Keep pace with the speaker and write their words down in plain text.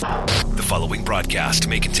following broadcast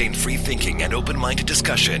may contain free thinking and open-minded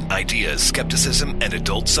discussion, ideas, skepticism, and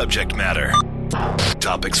adult subject matter.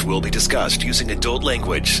 Topics will be discussed using adult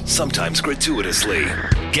language, sometimes gratuitously.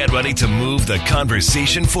 Get ready to move the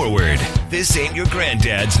conversation forward. This ain't your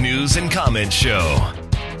granddad's news and comment show.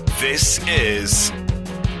 This is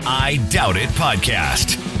I Doubt It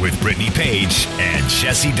Podcast with Brittany Page and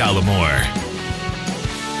Jesse Dollemore.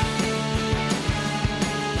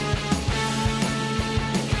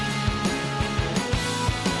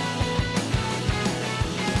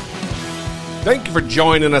 Thank you for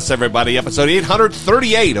joining us, everybody. Episode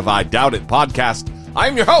 838 of I Doubt It Podcast.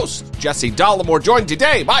 I'm your host, Jesse Dollemore, joined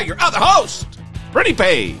today by your other host, Brittany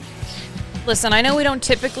Page. Listen, I know we don't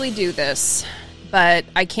typically do this, but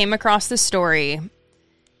I came across this story,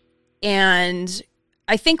 and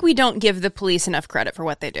I think we don't give the police enough credit for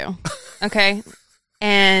what they do, okay?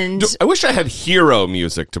 And I wish I had hero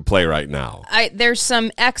music to play right now. There's some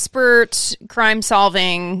expert crime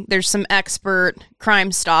solving, there's some expert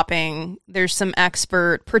crime stopping, there's some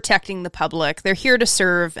expert protecting the public. They're here to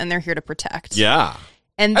serve, and they're here to protect. Yeah.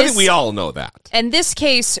 And I think we all know that. And this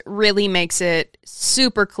case really makes it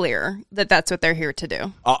super clear that that's what they're here to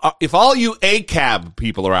do. If all you ACAB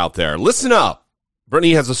people are out there, listen up.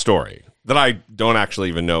 Brittany has a story that I don't actually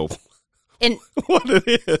even know what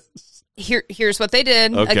it is. Here's what they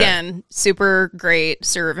did. Okay. Again, super great,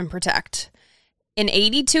 serve and protect. An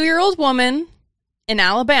 82-year-old woman in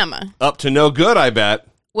Alabama. Up to no good, I bet.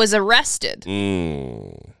 Was arrested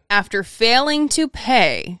after failing to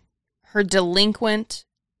pay her delinquent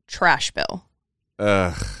trash bill.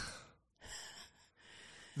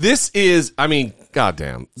 This is,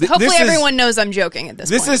 goddamn. Hopefully everyone knows I'm joking at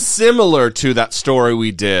this point. This is similar to that story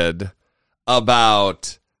we did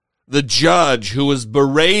about the judge who was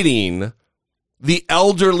berating the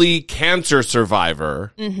elderly cancer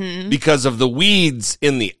survivor because of the weeds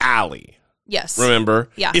in the alley. Yes. Remember?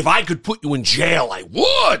 Yeah. If I could put you in jail, I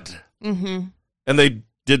would. Mm-hmm. And they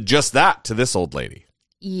did just that to this old lady.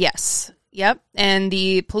 Yes. Yep. And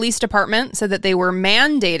the police department said that they were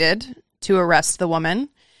mandated to arrest the woman,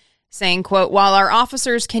 saying, quote, while our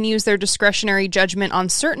officers can use their discretionary judgment on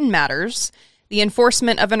certain matters, the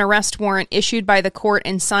enforcement of an arrest warrant issued by the court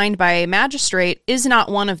and signed by a magistrate is not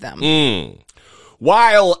one of them.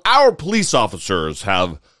 While our police officers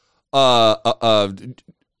have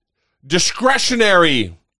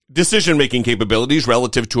discretionary decision-making capabilities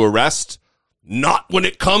relative to arrest, not when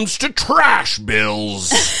it comes to trash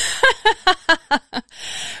bills.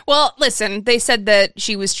 Well, listen, they said that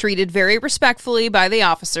she was treated very respectfully by the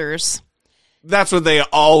officers. That's what they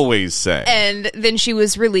always say. And then she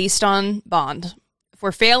was released on bond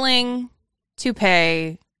for failing to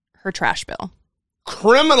pay her trash bill.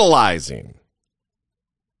 Criminalizing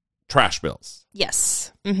trash bills.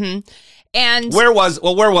 Yes. Mm-hmm. And where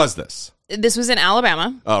was this? This was in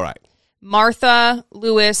Alabama. All right. Martha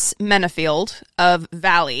Lewis Menafield of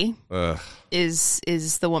Valley is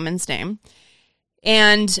the woman's name.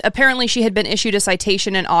 And apparently she had been issued a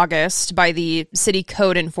citation in August by the city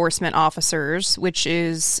code enforcement officers, which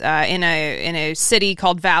is in a city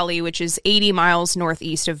called Valley, which is 80 miles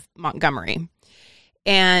northeast of Montgomery.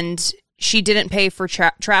 And she didn't pay for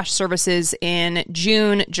trash services in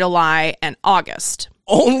June, July, and August.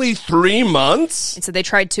 Only 3 months? And so they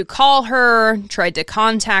tried to call her, tried to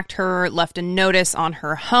contact her, left a notice on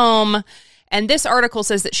her home. And this article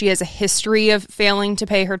says that she has a history of failing to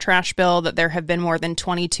pay her trash bill, that there have been more than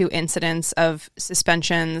 22 incidents of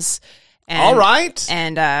suspensions. And, all right.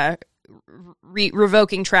 And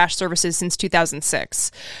revoking trash services since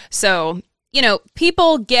 2006. So,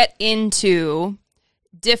 people get into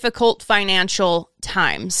difficult financial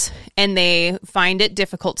times, and they find it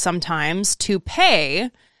difficult sometimes to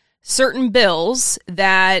pay certain bills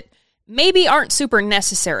that maybe aren't super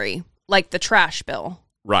necessary, like the trash bill.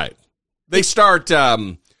 Right. They start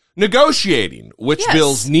negotiating which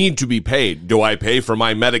bills need to be paid. Do I pay for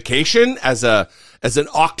my medication as an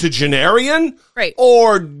octogenarian? Right.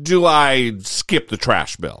 Or do I skip the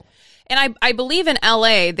trash bill? And I believe in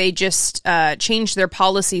LA, they just changed their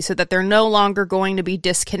policy so that they're no longer going to be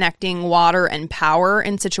disconnecting water and power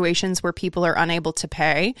in situations where people are unable to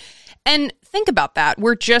pay. And think about that.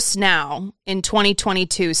 We're just now in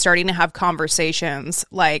 2022 starting to have conversations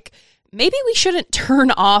like, maybe we shouldn't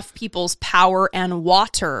turn off people's power and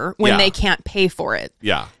water when they can't pay for it.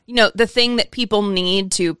 Yeah. The thing that people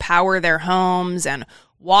need to power their homes and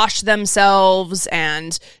wash themselves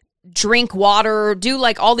and drink water, do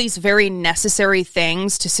like all these very necessary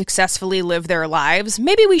things to successfully live their lives.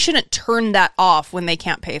 Maybe we shouldn't turn that off when they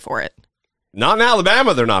can't pay for it. Not in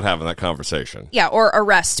Alabama, they're not having that conversation. Yeah, or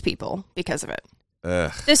arrest people because of it.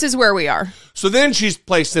 This is where we are. So then she's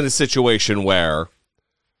placed in a situation where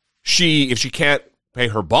if she can't pay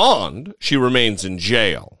her bond, she remains in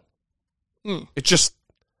jail. It's just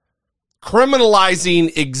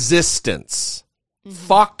criminalizing existence.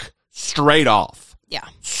 Fuck straight off. Yeah.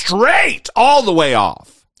 Straight all the way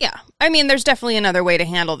off. Yeah. I mean, there's definitely another way to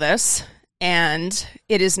handle this, and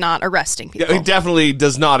it is not arresting people. Yeah, it definitely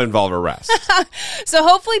does not involve arrest. So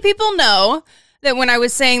hopefully people know that when I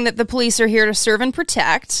was saying that the police are here to serve and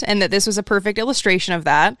protect, and that this was a perfect illustration of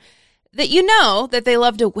that you know that they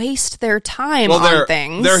love to waste their time on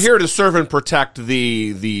things. They're here to serve and protect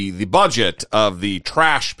the budget of the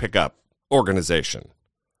trash pickup organization.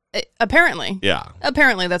 Apparently. Yeah.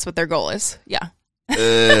 Apparently that's what their goal is. Yeah.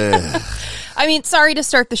 I mean, sorry to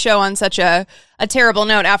start the show on such a terrible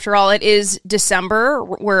note. After all, it is December.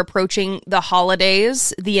 We're approaching the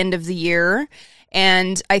holidays, the end of the year.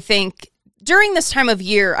 And I think during this time of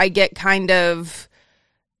year, I get kind of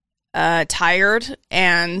tired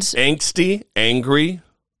and... angsty? Angry?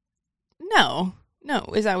 No.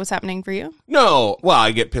 Is that what's happening for you? No. Well,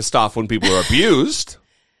 I get pissed off when people are abused.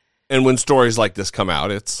 And when stories like this come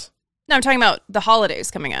out, it's... No, I'm talking about the holidays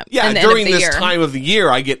coming up. Yeah, during this time of the year,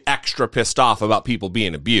 I get extra pissed off about people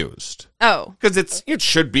being abused. Oh. Because it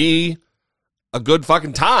should be a good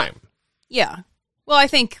fucking time. Yeah. Well, I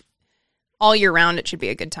think all year round it should be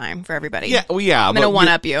a good time for everybody. Yeah, well, yeah. I'm going to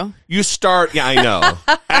one-up you. You start... Yeah, I know.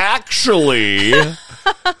 Actually...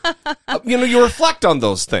 you reflect on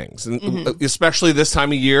those things. And especially this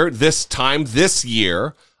time of year, this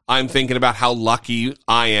year... I'm thinking about how lucky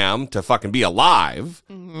I am to fucking be alive.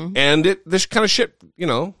 And this kind of shit,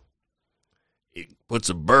 it puts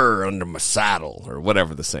a burr under my saddle or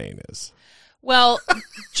whatever the saying is. Well,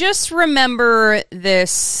 just remember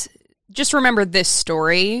this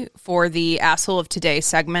story for the Asshole of Today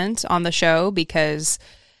segment on the show, because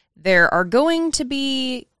there are going to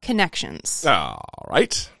be connections. All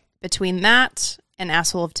right. Between that and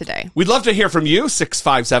Asshole of Today. We'd love to hear from you,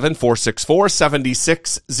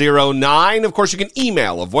 657-464-7609. Of course, you can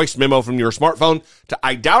email a voice memo from your smartphone to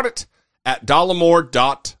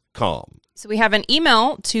idoubt@dollemore.com. So we have an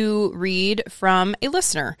email to read from a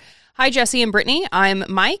listener. Hi, Jesse and Brittany. I'm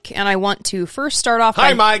Mike, and I want to first start off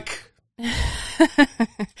Hi, Mike.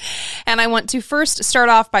 And I want to first start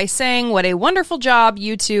off by saying what a wonderful job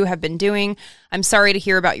you two have been doing. I'm sorry to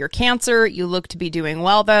hear about your cancer. You look to be doing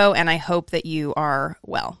well, though, and I hope that you are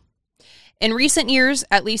well. In recent years,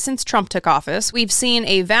 at least since Trump took office, we've seen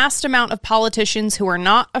a vast amount of politicians who are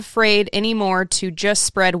not afraid anymore to just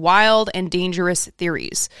spread wild and dangerous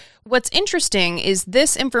theories. What's interesting is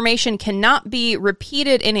this information cannot be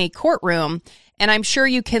repeated in a courtroom, and I'm sure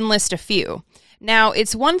you can list a few. Now,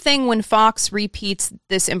 it's one thing when Fox repeats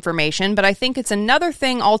this information, but I think it's another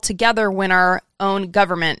thing altogether when our own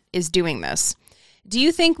government is doing this. Do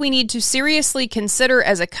you think we need to seriously consider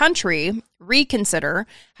as a country, reconsider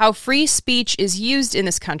how free speech is used in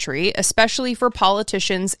this country, especially for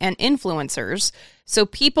politicians and influencers, so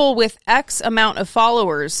people with X amount of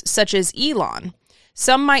followers, such as Elon?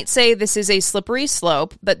 Some might say this is a slippery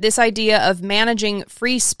slope, but this idea of managing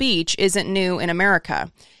free speech isn't new in America.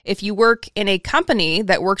 If you work in a company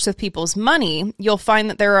that works with people's money, you'll find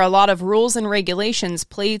that there are a lot of rules and regulations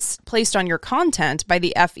placed on your content by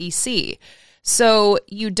the FEC, so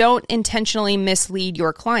you don't intentionally mislead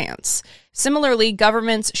your clients. Similarly,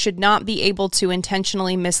 governments should not be able to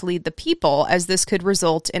intentionally mislead the people, as this could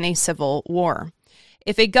result in a civil war.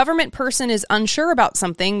 If a government person is unsure about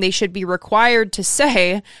something, they should be required to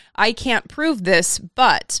say, I can't prove this,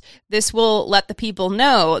 but this will let the people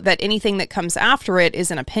know that anything that comes after it is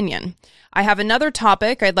an opinion. I have another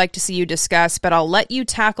topic I'd like to see you discuss, but I'll let you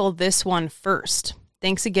tackle this one first.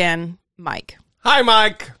 Thanks again, Mike. Hi,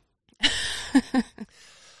 Mike.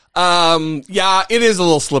 Yeah, it is a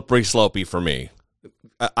little slippery slopey for me.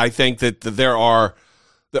 I think that there are...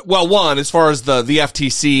 Well, one, as far as the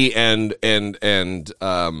FTC and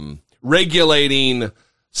regulating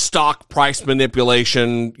stock price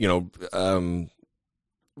manipulation,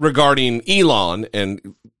 regarding Elon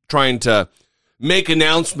and trying to make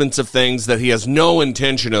announcements of things that he has no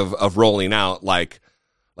intention of rolling out, like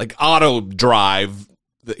auto drive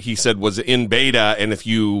that he said was in beta, and if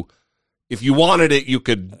you wanted it, you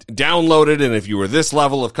could download it, and if you were this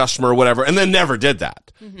level of customer or whatever, and then never did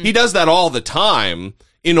that. Mm-hmm. He does that all the time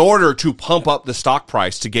in order to pump up the stock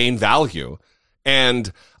price to gain value.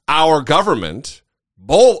 And our government,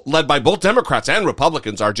 led by both Democrats and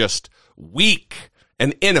Republicans, are just weak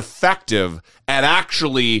and ineffective at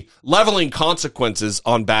actually leveling consequences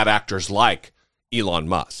on bad actors like Elon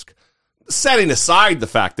Musk. Setting aside the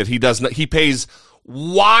fact that he pays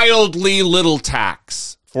wildly little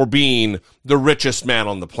tax for being the richest man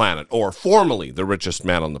on the planet, or formerly the richest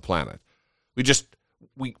man on the planet.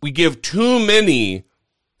 We give too many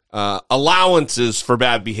allowances for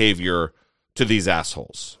bad behavior to these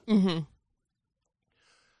assholes. Mm-hmm.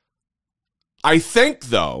 I think,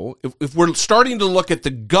 though, if we're starting to look at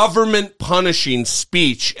the government punishing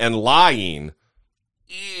speech and lying,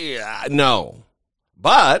 no.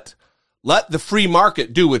 But let the free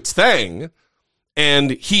market do its thing,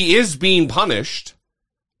 and he is being punished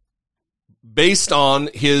based on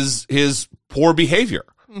his poor behavior.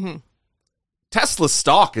 Mm-hmm. Tesla's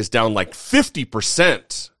stock is down like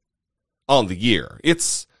 50% on the year.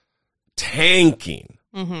 It's tanking,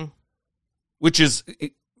 mm-hmm. which is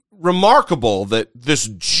remarkable that this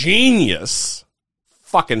genius,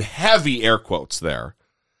 fucking heavy air quotes there,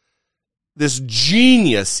 this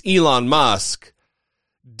genius Elon Musk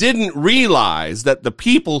didn't realize that the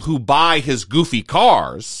people who buy his goofy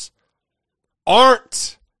cars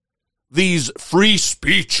aren't these free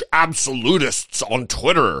speech absolutists on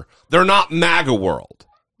Twitter. They're not MAGA world.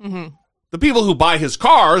 Mm-hmm. The people who buy his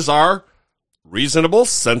cars are reasonable,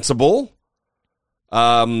 sensible,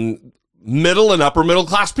 middle and upper middle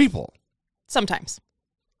class people. Sometimes.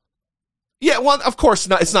 Yeah, well, of course,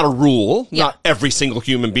 it's not a rule. Yeah. Not every single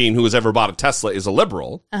human being who has ever bought a Tesla is a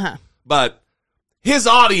liberal. Uh-huh. But his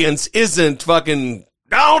audience isn't fucking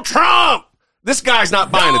Donald Trump. This guy's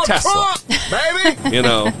not buying a Tesla. Trump, baby. You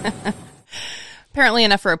know. Apparently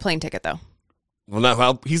enough for a plane ticket, though.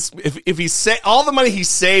 Well, he's if he's all the money he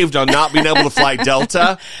saved on not being able to fly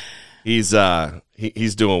Delta, he's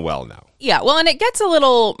doing well now. Yeah, well, and it gets a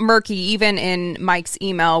little murky even in Mike's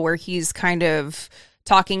email where he's kind of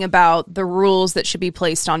talking about the rules that should be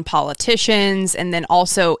placed on politicians and then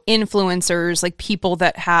also influencers, like people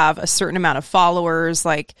that have a certain amount of followers.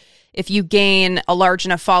 Like if you gain a large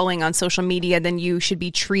enough following on social media, then you should be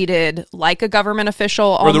treated like a government official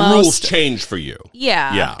almost. Or the rules change for you.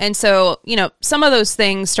 Yeah. And so, some of those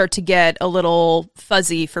things start to get a little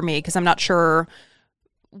fuzzy for me because I'm not sure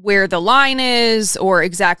where the line is or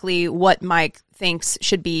exactly what Mike thinks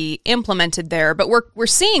should be implemented there. But we're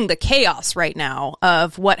seeing the chaos right now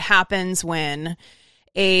of what happens when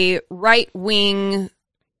a right-wing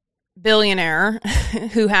billionaire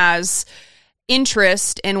who has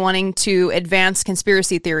interest in wanting to advance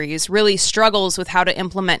conspiracy theories really struggles with how to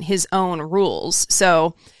implement his own rules.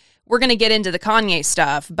 So we're going to get into the Kanye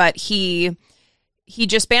stuff, but he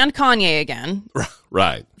just banned Kanye again.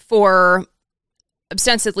 Right. For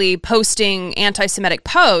ostensibly posting anti-Semitic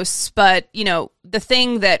posts, but, the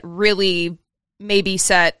thing that really maybe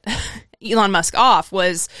set Elon Musk off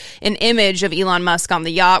was an image of Elon Musk on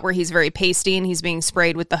the yacht where he's very pasty and he's being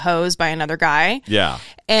sprayed with the hose by another guy. Yeah.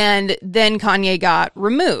 And then Kanye got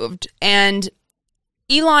removed. And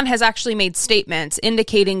Elon has actually made statements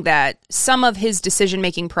indicating that some of his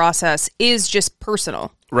decision-making process is just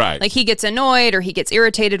personal. Right. Like he gets annoyed or he gets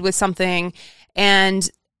irritated with something. And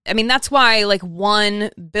I mean, that's why like one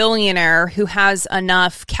billionaire who has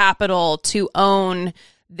enough capital to own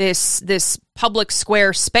this public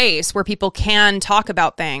square space where people can talk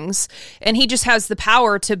about things, and he just has the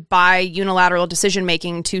power to buy unilateral decision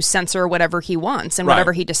making to censor whatever he wants and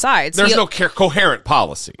whatever he decides. There's no coherent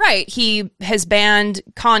policy. Right. He has banned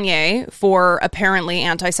Kanye for apparently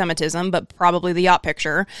anti-Semitism, but probably the yacht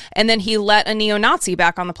picture. And then he let a neo-Nazi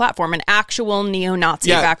back on the platform, an actual neo-Nazi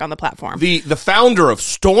back on the platform. The founder of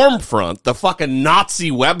Stormfront, the fucking Nazi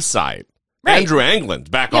website, Andrew Anglin,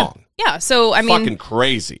 back on. Yeah, so I mean, fucking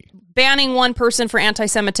crazy. Banning one person for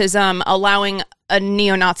anti-Semitism, allowing a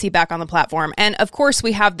neo-Nazi back on the platform. And of course,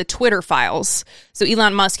 we have the Twitter files. So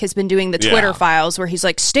Elon Musk has been doing the Twitter files where he's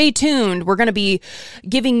like, stay tuned. We're going to be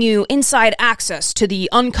giving you inside access to the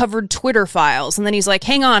uncovered Twitter files. And then he's like,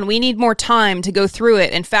 hang on, we need more time to go through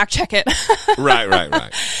it and fact check it.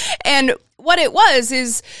 Right. And what it was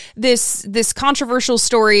is this controversial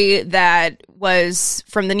story that was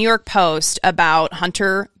from the New York Post about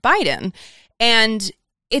Hunter Biden. And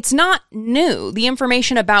it's not new. The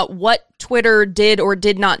information about what Twitter did or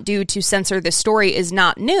did not do to censor this story is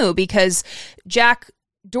not new because Jack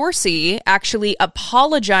Dorsey actually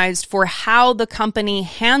apologized for how the company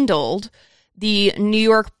handled the New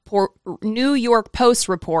York Post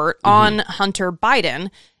report on Hunter Biden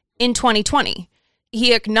in 2020.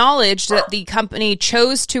 He acknowledged that the company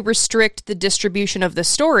chose to restrict the distribution of the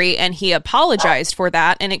story, and he apologized for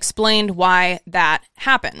that and explained why that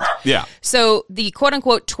happened. Yeah. So the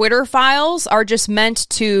quote-unquote Twitter files are just meant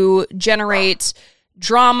to generate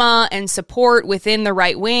drama and support within the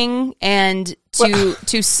right wing and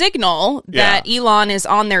to signal that Elon is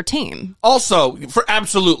on their team. Also, for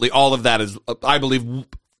absolutely all of that is, I believe,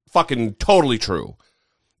 fucking totally true.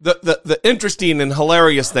 The interesting and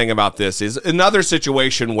hilarious thing about this is another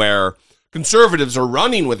situation where conservatives are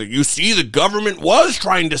running with it. You see, the government was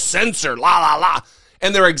trying to censor, la, la, la.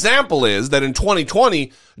 And their example is that in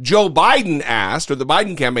 2020, Joe Biden asked, or the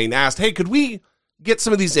Biden campaign asked, hey, could we get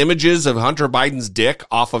some of these images of Hunter Biden's dick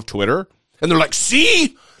off of Twitter? And they're like,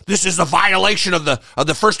 see, this is a violation of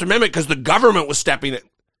the First Amendment because the government was stepping in.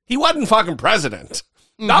 He wasn't fucking president.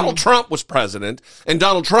 Mm-hmm. Donald Trump was president, and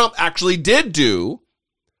Donald Trump actually did do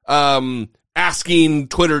asking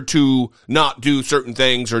Twitter to not do certain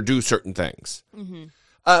things or do certain things. Mm-hmm.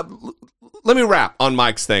 Let me wrap on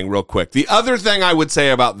Mike's thing real quick. The other thing I would say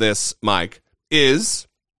about this, Mike, is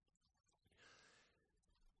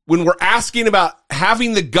when we're asking about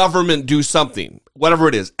having the government do something, whatever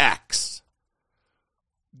it is, X,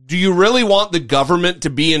 do you really want the government to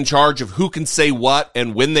be in charge of who can say what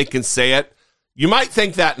and when they can say it? You might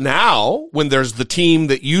think that now when there's the team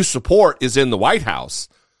that you support is in the White House.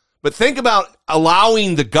 But think about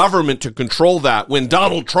allowing the government to control that when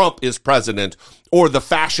Donald Trump is president or the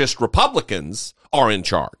fascist Republicans are in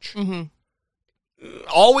charge. Mm-hmm.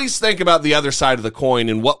 Always think about the other side of the coin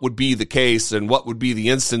and what would be the case and what would be the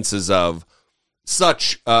instances of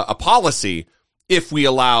such a policy if we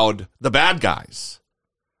allowed the bad guys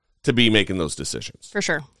to be making those decisions. For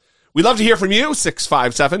sure. We'd love to hear from you,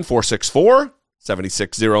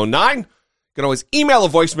 657-464-7609. You can always email a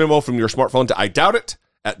voice memo from your smartphone to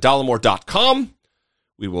idoubt@dollemore.com.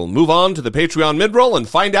 We will move on to the Patreon midroll and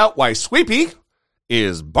find out why Sweepy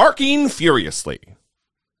is barking furiously.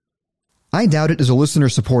 I Doubt It is a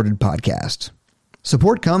listener-supported podcast.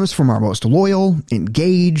 Support comes from our most loyal,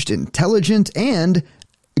 engaged, intelligent, and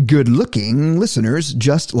good-looking listeners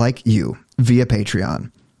just like you via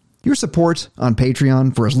Patreon. Your support on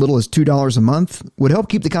Patreon for as little as $2 a month would help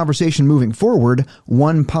keep the conversation moving forward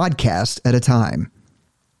one podcast at a time.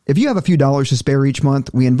 If you have a few dollars to spare each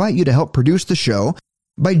month, we invite you to help produce the show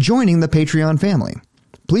by joining the Patreon family.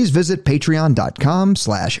 Please visit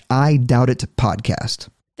patreon.com/IDoubtItPodcast.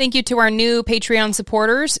 Thank you to our new Patreon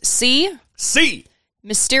supporters, C.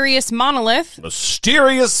 Mysterious Monolith.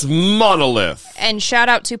 And shout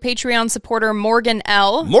out to Patreon supporter Morgan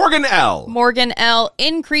L. Morgan L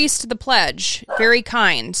increased the pledge. Very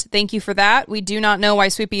kind. Thank you for that. We do not know why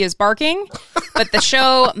Sweepy is barking, but the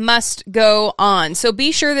show must go on. So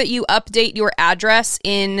be sure that you update your address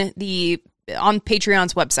on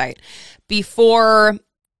Patreon's website before,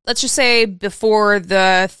 let's just say before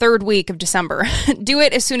the third week of December. Do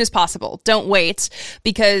it as soon as possible. Don't wait,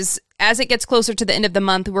 because as it gets closer to the end of the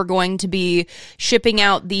month, we're going to be shipping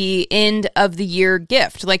out the end of the year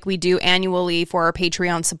gift like we do annually for our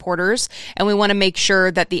Patreon supporters. And we want to make sure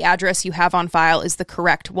that the address you have on file is the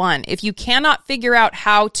correct one. If you cannot figure out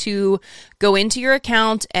how to go into your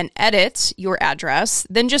account and edit your address,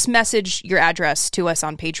 then just message your address to us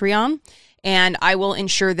on Patreon. And I will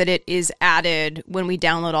ensure that it is added when we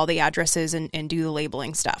download all the addresses and do the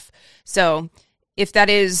labeling stuff. So if that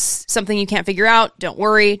is something you can't figure out, don't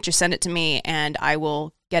worry. Just send it to me and I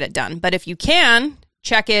will get it done. But if you can,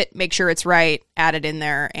 check it, make sure it's right, add it in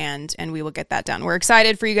there, and we will get that done. We're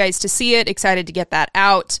excited for you guys to see it, excited to get that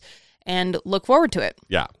out, and look forward to it.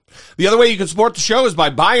 Yeah. The other way you can support the show is by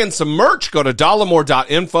buying some merch. Go to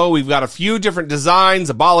dollemore.info. We've got a few different designs.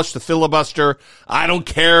 Abolish the filibuster. I don't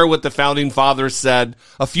care what the founding fathers said.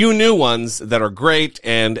 A few new ones that are great,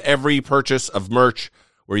 and every purchase of merch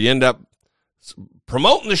where you end up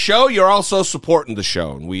promoting the show, you're also supporting the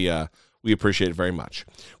show, and we appreciate it very much.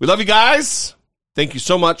 We love you guys. Thank you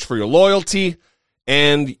so much for your loyalty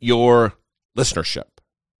and your listenership.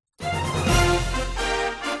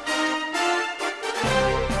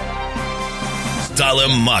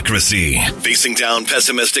 Dollemocracy. Facing down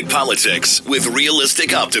pessimistic politics with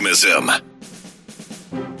realistic optimism.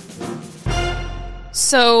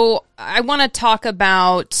 So I want to talk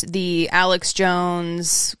about the Alex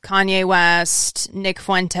Jones, Kanye West, Nick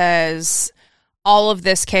Fuentes, all of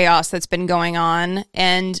this chaos that's been going on.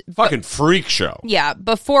 And fucking freak show. Yeah.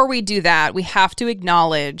 Before we do that, we have to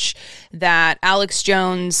acknowledge that Alex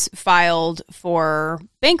Jones filed for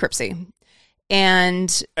bankruptcy.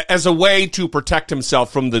 And as a way to protect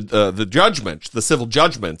himself from the judgment, the civil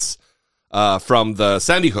judgments from the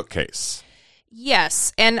Sandy Hook case.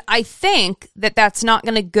 Yes, and I think that that's not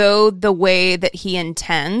going to go the way that he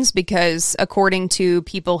intends, because according to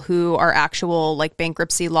people who are actual like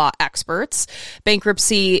bankruptcy law experts,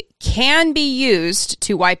 bankruptcy can be used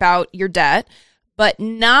to wipe out your debt, but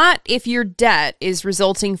not if your debt is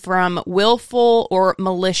resulting from willful or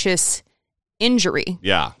malicious injury.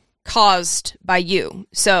 Yeah. Caused by you.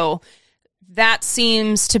 So that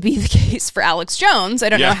seems to be the case for Alex Jones. I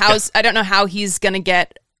don't know how he's going to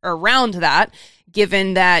get around that,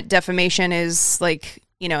 given that defamation is like,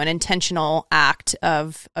 an intentional act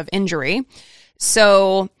of injury.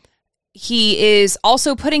 So he is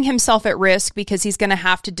also putting himself at risk because he's going to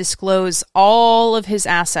have to disclose all of his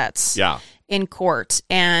assets in court.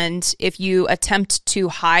 And if you attempt to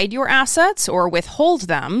hide your assets or withhold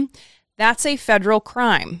them, that's a federal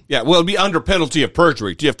crime. Yeah, well, it'd be under penalty of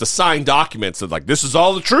perjury. You have to sign documents that, like, this is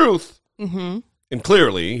all the truth. Mm-hmm. And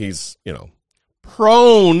clearly, he's,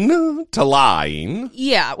 prone to lying.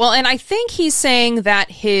 Yeah, well, and I think he's saying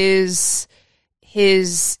that his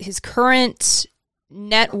current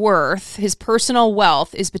net worth, his personal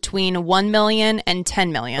wealth, is between $1 million and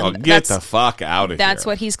 $10 million. Oh, get the fuck out of here. That's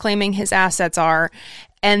what he's claiming his assets are.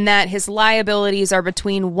 And that his liabilities are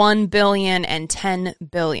between $1 billion and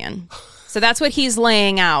 $10 billion. So that's what he's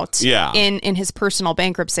laying out in his personal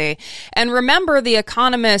bankruptcy. And remember, the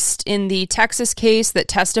economist in the Texas case that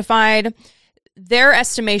testified, their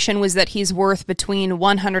estimation was that he's worth between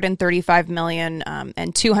 $135 million and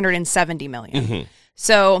 $270 million. Mm-hmm.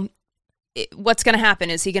 So what's going to happen?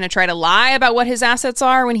 Is he going to try to lie about what his assets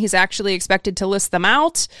are when he's actually expected to list them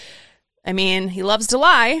out? I mean, he loves to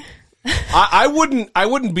lie. I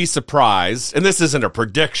wouldn't be surprised, and this isn't a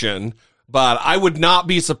prediction, but I would not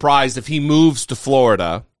be surprised if he moves to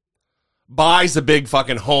Florida, buys a big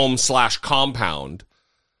fucking home/compound,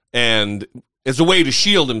 and as a way to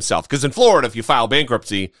shield himself. Because in Florida, if you file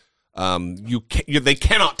bankruptcy, they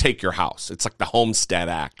cannot take your house. It's like the Homestead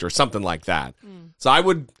Act or something like that. So I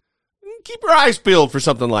would keep your eyes peeled for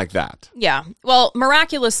something like that. Yeah. Well,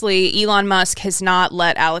 miraculously, Elon Musk has not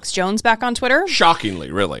let Alex Jones back on Twitter.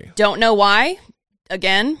 Shockingly, really. Don't know why.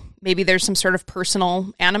 Again, maybe there's some sort of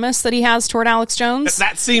personal animus that he has toward Alex Jones.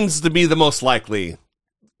 That seems to be the most likely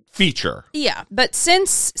feature. Yeah. But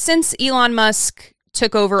since Elon Musk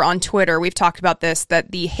took over on Twitter, we've talked about this,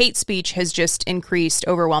 that the hate speech has just increased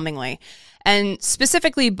overwhelmingly. And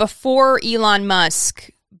specifically before Elon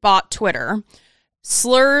Musk bought Twitter,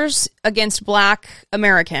 slurs against Black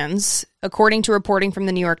Americans, according to reporting from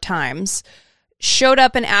the New York Times, showed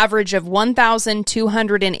up an average of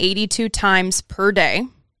 1,282 times per day.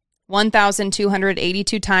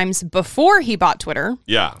 1,282 times before he bought Twitter.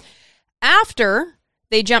 Yeah. After,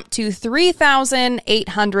 they jumped to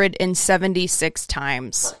 3,876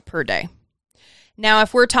 times per day. Now,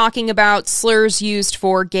 if we're talking about slurs used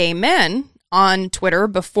for gay men on Twitter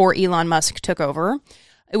before Elon Musk took over,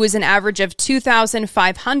 it was an average of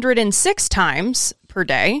 2,506 times per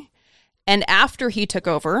day. And after he took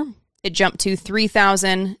over, it jumped to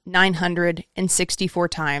 3,964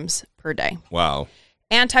 times per day. Wow.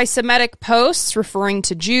 Anti-Semitic posts referring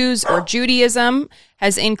to Jews or Judaism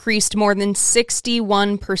has increased more than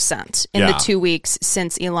 61% in the 2 weeks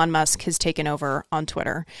since Elon Musk has taken over on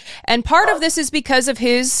Twitter. And part of this is because of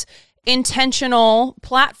his intentional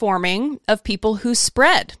platforming of people who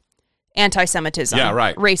spread anti-Semitism,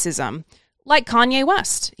 racism, like Kanye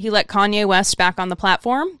West. He let Kanye West back on the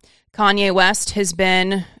platform. Kanye West has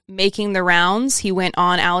been making the rounds. He went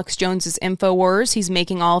on Alex Jones's InfoWars. He's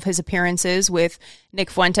making all of his appearances with Nick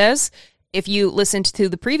Fuentes. If you listened to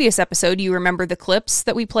the previous episode, you remember the clips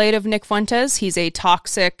that we played of Nick Fuentes. He's a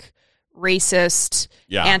toxic, racist,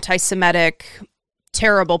 anti-Semitic,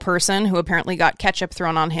 terrible person who apparently got ketchup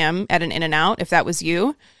thrown on him at an In-N-Out. If that was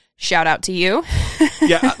you, shout out to you.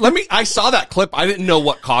 I saw that clip. I didn't know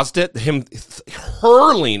what caused it. Him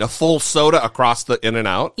hurling a full soda across the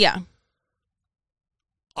In-N-Out. Yeah.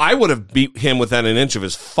 I would have beat him within an inch of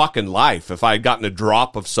his fucking life if I had gotten a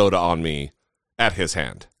drop of soda on me at his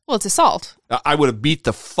hand. Well, it's assault. I would have beat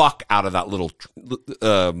the fuck out of that little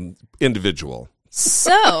individual.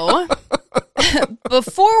 So,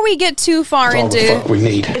 before we get too far into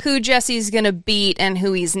who Jesse's going to beat and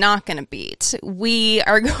who he's not going to beat, we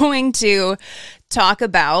are going to talk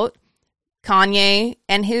about Kanye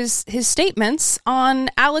and his statements on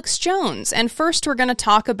Alex Jones. And first, we're going to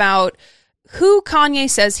talk about who Kanye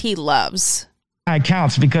says he loves.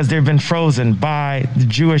 Accounts because they've been frozen by the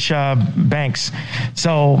Jewish banks.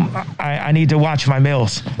 So I need to watch my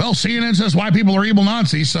mails. Well, CNN says white people are evil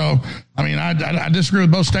Nazis. So, I mean, I disagree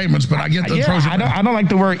with both statements, but I get the frozen. I don't like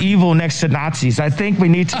the word evil next to Nazis. I think we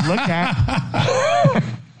need to look at.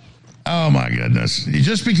 Oh, my goodness.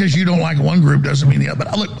 Just because you don't like one group doesn't mean the other.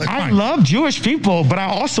 But look, I love Jewish people, but I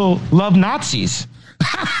also love Nazis.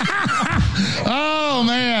 Oh,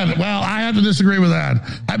 man. Well, I have to disagree with that.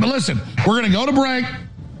 But listen, we're going to go to break.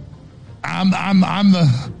 I'm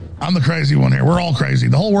the crazy one here. We're all crazy.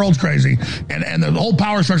 The whole world's crazy. And the whole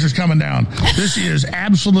power structure's coming down. This is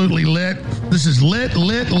absolutely lit. This is lit.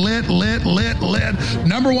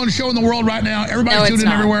 Number one show in the world right now. Everybody tuned in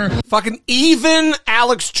everywhere. Fucking even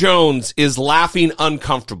Alex Jones is laughing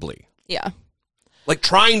uncomfortably. Yeah. like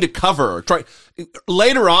trying to cover.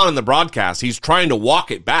 Later on in the broadcast, he's trying to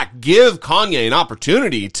walk it back, give Kanye an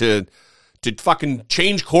opportunity to fucking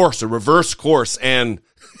change course or reverse course, and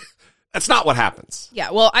that's not what happens. Yeah,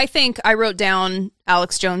 well, I think I wrote down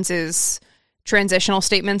Alex Jones's transitional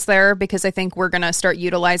statements there because I think we're going to start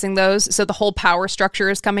utilizing those. So the whole power structure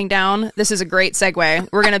is coming down. This is a great segue.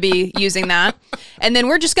 We're going to be using that. And then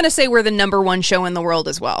we're just going to say we're the number one show in the world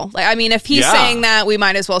as well. Like, I mean, if he's saying that, we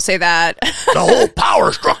might as well say that. The whole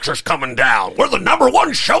power structure's coming down. We're the number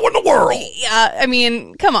one show in the world. Yeah, I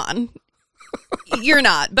mean, come on. You're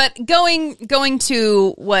not. But going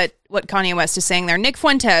to what Kanye West is saying there, Nick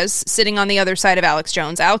Fuentes sitting on the other side of Alex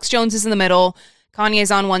Jones. Alex Jones is in the middle.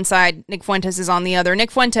 Kanye's on one side. Nick Fuentes is on the other.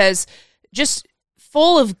 Nick Fuentes just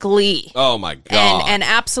full of glee. Oh, my God. And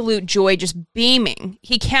absolute joy, just beaming.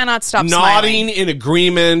 He cannot stop nodding smiling. In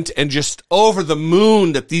agreement and just over the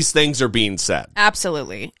moon that these things are being said.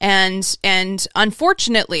 Absolutely. And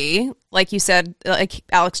unfortunately, like you said, like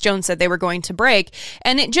Alex Jones said, they were going to break,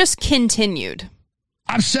 and it just continued.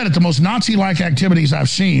 I've said it, the most Nazi-like activities I've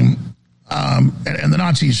seen, and the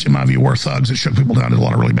Nazis, in my view, were thugs that shook people down, did a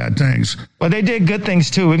lot of really bad things. But they did good things,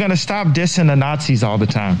 too. We're going to stop dissing the Nazis all the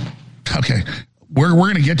time. Okay. We're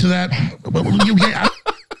going to get to that.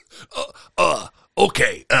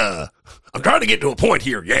 Okay. I'm trying to get to a point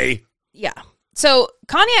here, yay. Yeah. So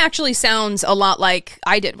Kanye actually sounds a lot like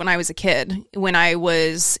I did when I was a kid, when I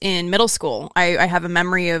was in middle school. I have a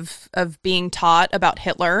memory of being taught about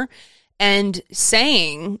Hitler and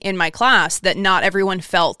saying in my class that not everyone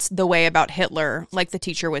felt the way about Hitler like the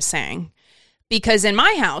teacher was saying. Because in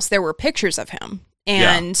my house, there were pictures of him.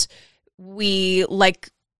 And we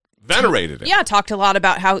venerated him. Yeah, talked a lot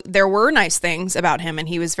about how there were nice things about him, and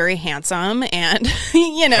he was very handsome, and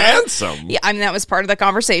handsome. Yeah, I mean that was part of the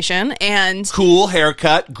conversation. And cool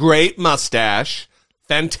haircut, great mustache,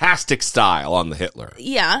 fantastic style on the Hitler.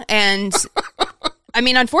 Yeah, and I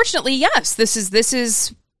mean, unfortunately, yes, this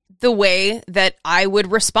is the way that I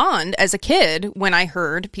would respond as a kid when I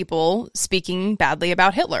heard people speaking badly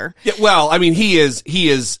about Hitler. Yeah, well, I mean, he is.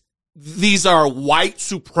 These are white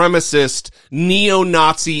supremacist,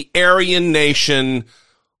 neo-Nazi, Aryan nation,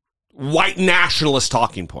 white nationalist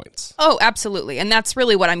talking points. Oh, absolutely. And that's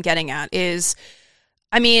really what I'm getting at is,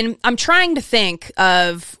 I mean, I'm trying to think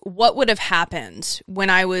of what would have happened when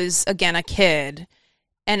I was, again, a kid,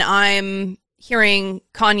 and I'm hearing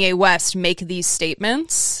Kanye West make these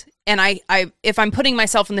statements. And I if I'm putting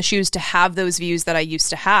myself in the shoes to have those views that I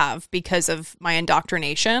used to have because of my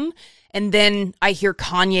indoctrination, and then I hear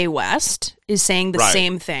Kanye West is saying the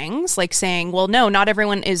same things, like saying, well, no, not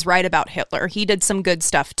everyone is right about Hitler. He did some good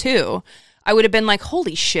stuff too. I would have been like,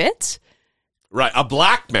 holy shit. Right. A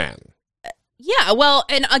black man. Yeah. Well,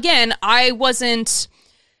 and again, that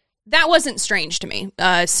wasn't strange to me.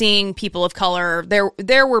 Seeing people of color,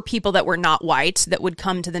 there were people that were not white that would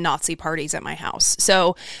come to the Nazi parties at my house.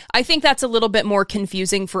 So I think that's a little bit more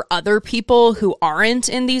confusing for other people who aren't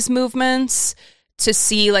in these movements to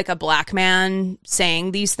see like a black man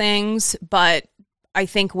saying these things. But I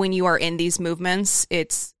think when you are in these movements,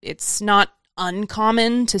 it's not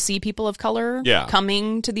uncommon to see people of color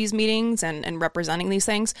coming to these meetings and representing these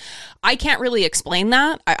things. I can't really explain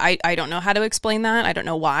that. I don't know how to explain that. I don't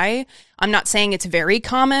know why. I'm not saying it's very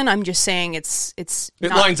common. I'm just saying it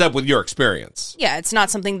lines up with your experience. Yeah, it's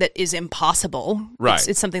not something that is impossible. Right.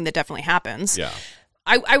 It's something that definitely happens. Yeah.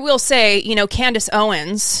 I will say, Candace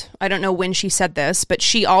Owens, I don't know when she said this, but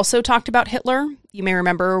she also talked about Hitler. You may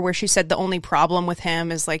remember where she said the only problem with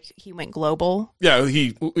him is like he went global. Yeah,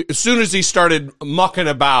 as soon as he started mucking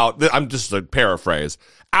about, I'm just a paraphrase,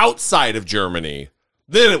 outside of Germany,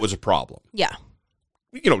 then it was a problem. Yeah.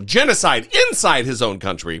 Genocide inside his own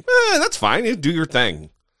country, that's fine. You do your thing.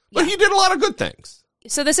 But he did a lot of good things.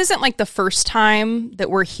 So this isn't like the first time that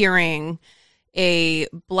we're hearing a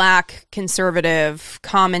black conservative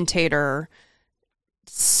commentator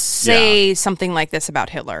say something like this about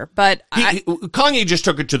Hitler, but Kanye just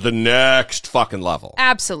took it to the next fucking level.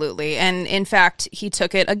 Absolutely. And in fact, he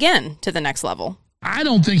took it again to the next level. I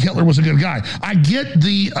don't think Hitler was a good guy. I get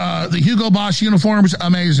the Hugo Boss uniforms,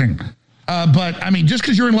 amazing. But I mean, just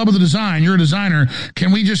because you're in love with the design, you're a designer.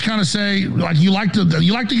 Can we just kind of say like you like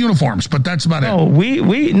the uniforms, but that's about it?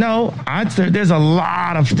 There's a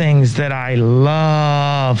lot of things that I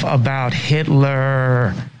love about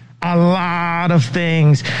Hitler. A lot of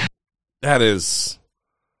things. That is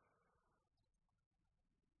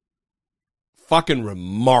fucking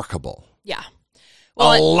remarkable. Yeah.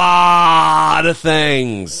 Well, a lot of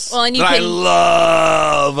things that I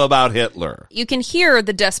love about Hitler. You can hear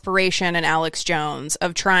the desperation in Alex Jones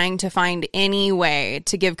of trying to find any way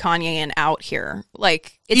to give Kanye an out here.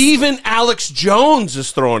 Like, Even Alex Jones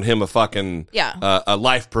is throwing him a fucking a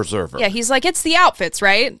life preserver. Yeah, he's like, it's the outfits,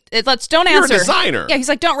 right? Don't You're answer. a designer. Yeah, he's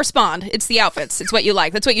like, don't respond. It's the outfits. It's what you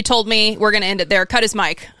like. That's what you told me. We're going to end it there. Cut his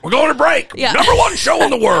mic. We're going to break. Yeah. Number one show in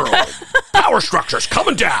the world. Power structures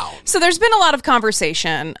coming down. So there's been a lot of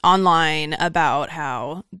conversation online about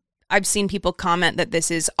how I've seen people comment that this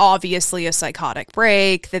is obviously a psychotic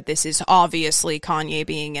break, that this is obviously Kanye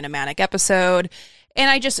being in a manic episode.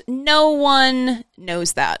 And no one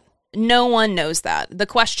knows that. No one knows that. The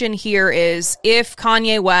question here is, if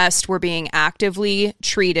Kanye West were being actively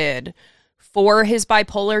treated for his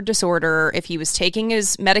bipolar disorder, if he was taking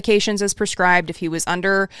his medications as prescribed, if he was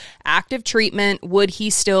under active treatment, would he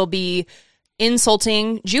still be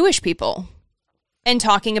insulting Jewish people and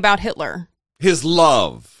talking about Hitler? His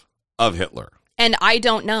love of Hitler. And I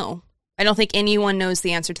don't know. I don't think anyone knows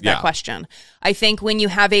the answer to that question. I think when you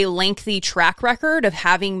have a lengthy track record of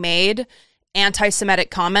having made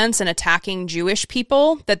anti-Semitic comments and attacking Jewish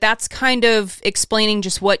people, that's kind of explaining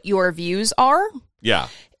just what your views are. Yeah.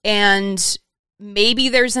 And maybe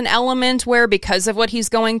there's an element where, because of what he's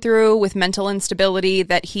going through with mental instability,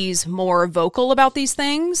 that he's more vocal about these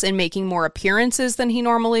things and making more appearances than he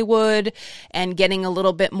normally would and getting a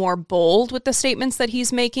little bit more bold with the statements that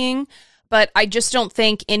he's making. But I just don't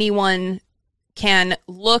think anyone can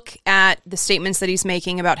look at the statements that he's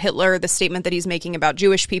making about Hitler, the statement that he's making about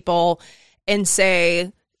Jewish people, and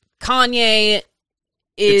say Kanye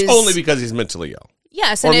is... It's only because he's mentally ill.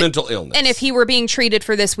 Yes. Or mental illness. And if he were being treated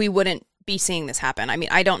for this, we wouldn't be seeing this happen. I mean,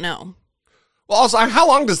 I don't know. Well, also, how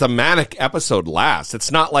long does the manic episode last?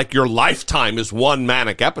 It's not like your lifetime is one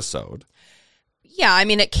manic episode. Yeah, I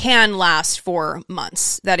mean, it can last for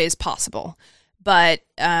months. That is possible. But,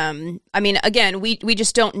 I mean, again, we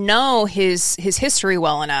just don't know his history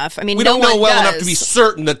well enough. I mean, we don't know well enough to be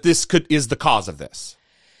certain that this is the cause of this.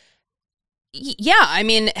 Yeah, I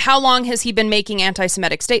mean, how long has he been making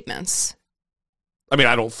anti-Semitic statements? I mean,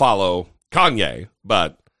 I don't follow Kanye,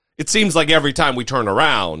 but it seems like every time we turn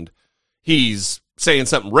around, he's saying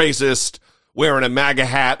something racist, wearing a MAGA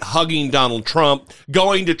hat, hugging Donald Trump,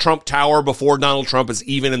 going to Trump Tower before Donald Trump is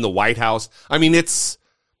even in the White House. I mean, it's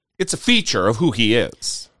a feature of who he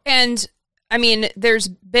is. And, I mean, there's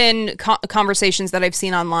been conversations that I've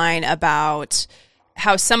seen online about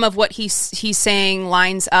how some of what he's saying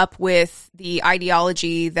lines up with the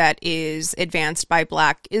ideology that is advanced by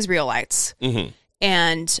Black Israelites. Mm-hmm.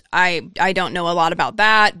 And I don't know a lot about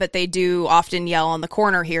that, but they do often yell on the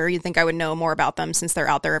corner here. You'd think I would know more about them since they're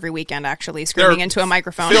out there every weekend actually screaming into a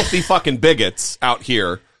microphone. Filthy fucking bigots out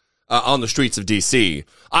here. On the streets of D.C.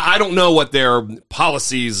 I don't know what their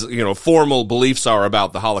policies, formal beliefs are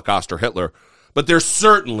about the Holocaust or Hitler, but they're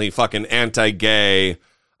certainly fucking anti-gay,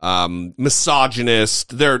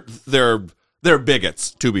 misogynist. They're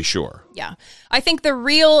bigots, to be sure. Yeah. I think the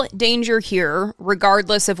real danger here,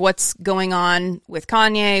 regardless of what's going on with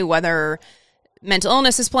Kanye, whether mental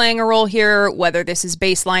illness is playing a role here, whether this is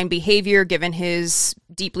baseline behavior given his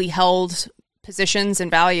deeply held positions and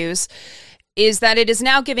values, is that it is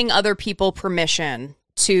now giving other people permission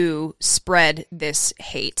to spread this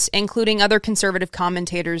hate, including other conservative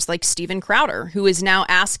commentators like Steven Crowder, who is now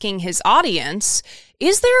asking his audience,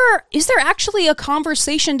 is there actually a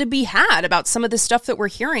conversation to be had about some of the stuff that we're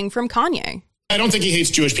hearing from Kanye? I don't think he hates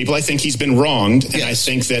Jewish people. I think he's been wronged, and I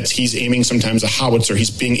think that he's aiming sometimes a howitzer.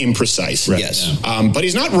 He's being imprecise. Right. Yes. But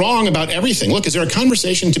he's not wrong about everything. Look, is there a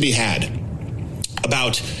conversation to be had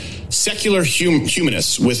about secular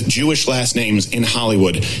humanists with Jewish last names in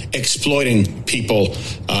Hollywood exploiting people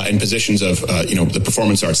in positions of, the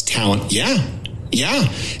performance arts talent? Yeah.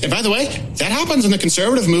 And by the way, that happens in the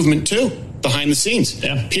conservative movement too, behind the scenes.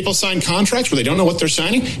 Yeah. People sign contracts where they don't know what they're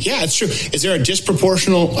signing. Yeah, it's true. Is there a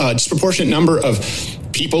disproportionate number of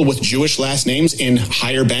people with Jewish last names in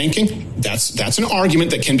higher banking? That's an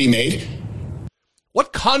argument that can be made.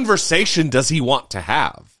 What conversation does he want to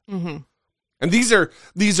have? Mm-hmm. And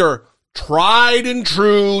these are tried and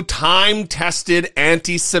true, time-tested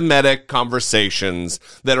anti-Semitic conversations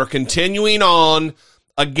that are continuing on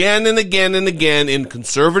again and again and again in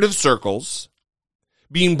conservative circles,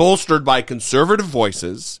 being bolstered by conservative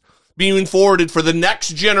voices, being forwarded for the next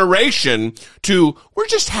generation to, we're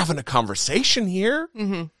just having a conversation here.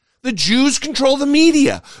 Mm-hmm. The Jews control the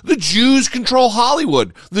media. The Jews control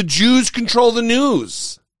Hollywood. The Jews control the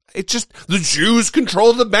news. It's just, the Jews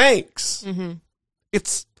control the banks. Mm-hmm.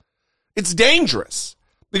 It's dangerous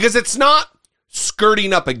because it's not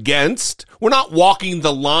skirting up against. We're not walking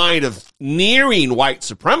the line of nearing white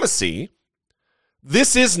supremacy.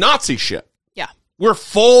 This is Nazi shit. Yeah. We're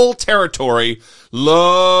full territory.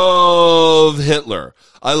 Love Hitler.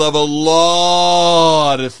 I love a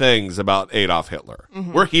lot of things about Adolf Hitler.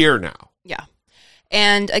 We're here now. Yeah.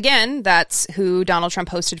 And again, that's who Donald Trump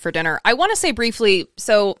hosted for dinner. I want to say briefly,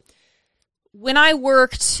 so when I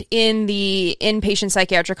worked in the inpatient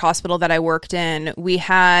psychiatric hospital that I worked in, we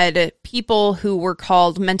had people who were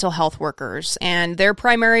called mental health workers, and their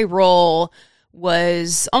primary role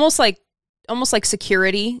was almost like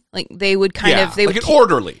security. Like they would they would like an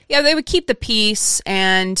orderly. Yeah, they would keep the peace,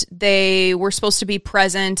 and they were supposed to be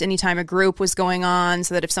present anytime a group was going on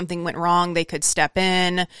so that if something went wrong, they could step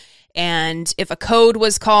in. And if a code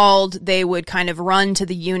was called, they would kind of run to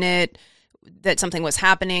the unit that something was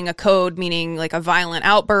happening. A code meaning like a violent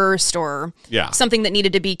outburst or something that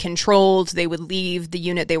needed to be controlled. They would leave the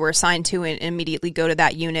unit they were assigned to and immediately go to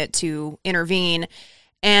that unit to intervene.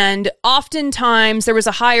 And oftentimes there was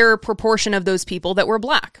a higher proportion of those people that were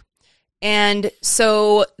Black. And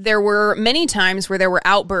so there were many times where there were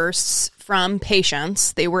outbursts from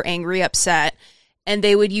patients. They were angry, upset, and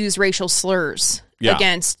they would use racial slurs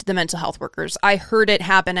against the mental health workers. I heard it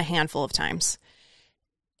happen a handful of times.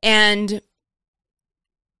 And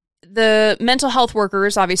the mental health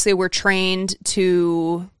workers obviously were trained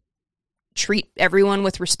to treat everyone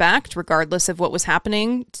with respect, regardless of what was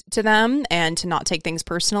happening to them, and to not take things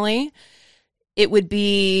personally. It would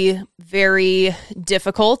be very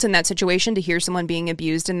difficult in that situation to hear someone being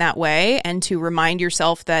abused in that way and to remind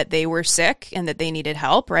yourself that they were sick and that they needed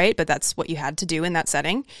help, right? But that's what you had to do in that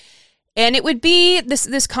setting. And it would be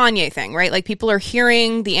this Kanye thing, right? Like people are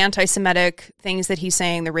hearing the anti-Semitic things that he's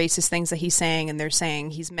saying, the racist things that he's saying, and they're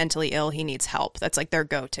saying he's mentally ill, he needs help. That's like their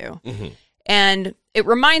go-to. And it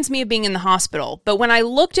reminds me of being in the hospital. But when I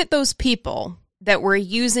looked at those people that were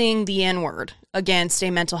using the N-word against a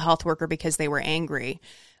mental health worker because they were angry,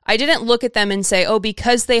 I didn't look at them and say, oh,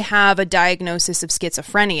 because they have a diagnosis of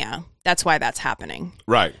schizophrenia, that's why that's happening.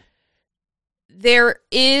 Right. There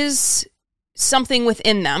is something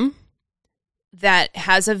within them that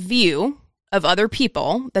has a view of other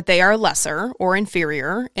people that they are lesser or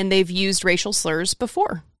inferior, and they've used racial slurs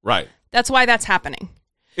before. Right. That's why that's happening.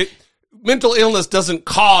 Mental illness doesn't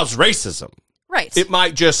cause racism. Right. It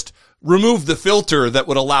might just remove the filter that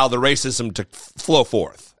would allow the racism to flow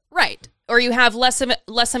forth. Right. Or you have less of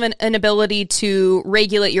an ability to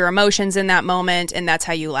regulate your emotions in that moment, and that's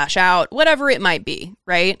how you lash out, whatever it might be,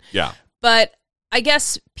 right? Yeah. But I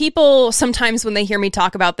guess people sometimes when they hear me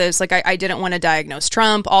talk about this, like I didn't want to diagnose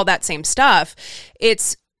Trump, all that same stuff,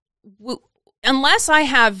 it's unless I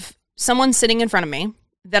have someone sitting in front of me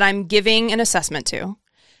that I'm giving an assessment to,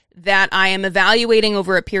 that I am evaluating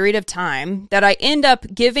over a period of time, that I end up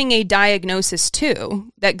giving a diagnosis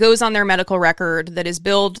to, that goes on their medical record, that is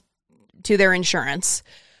billed to their insurance,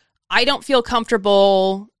 I don't feel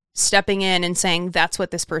comfortable stepping in and saying that's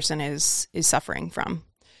what this person is suffering from,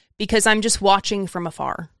 because I'm just watching from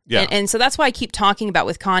afar. Yeah. And so that's why I keep talking about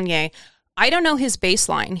with Kanye, I don't know his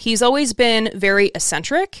baseline. He's always been very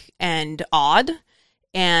eccentric and odd.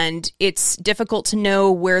 And it's difficult to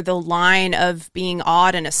know where the line of being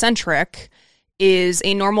odd and eccentric is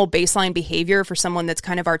a normal baseline behavior for someone that's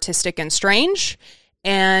kind of artistic and strange,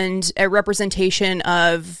 and a representation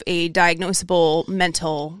of a diagnosable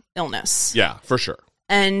mental illness. Yeah, for sure.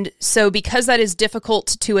 And so because that is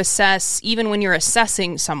difficult to assess, even when you're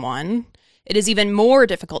assessing someone, it is even more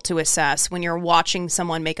difficult to assess when you're watching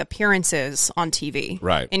someone make appearances on TV.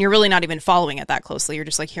 Right. And you're really not even following it that closely. You're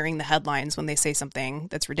just like hearing the headlines when they say something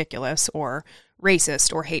that's ridiculous or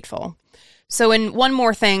racist or hateful. So, and one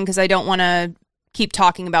more thing, because I don't want to keep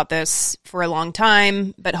talking about this for a long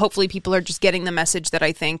time, but hopefully people are just getting the message that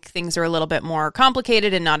I think things are a little bit more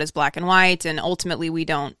complicated and not as black and white. And ultimately we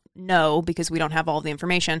don't know because we don't have all the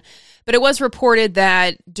information. But it was reported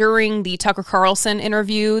that during the Tucker Carlson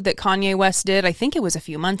interview that Kanye West did, I think it was a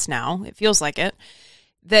few months now, it feels like it,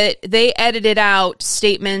 that they edited out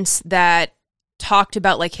statements that talked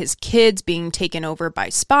about like his kids being taken over by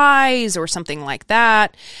spies or something like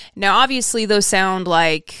that. Now, obviously those sound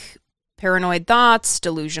like paranoid thoughts,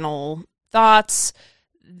 delusional thoughts.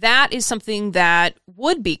 That is something that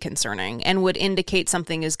would be concerning and would indicate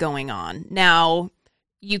something is going on. Now,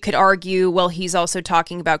 you could argue, well, he's also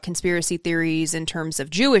talking about conspiracy theories in terms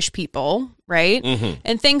of Jewish people, right? Mm-hmm.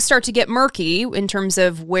 And things start to get murky in terms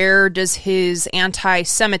of where does his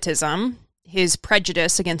anti-Semitism, his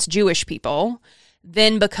prejudice against Jewish people,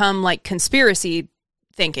 then become like conspiracy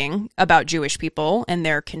thinking about Jewish people and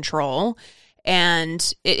their control.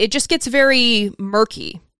 And it just gets very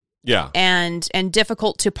murky. Yeah. And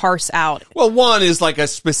difficult to parse out. Well, one is like a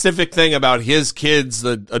specific thing about his kids,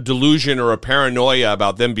 a delusion or a paranoia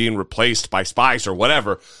about them being replaced by spies or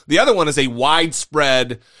whatever. The other one is a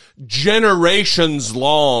widespread,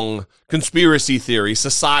 generations-long conspiracy theory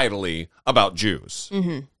societally about Jews.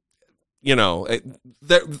 Mm-hmm. You know,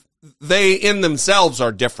 they in themselves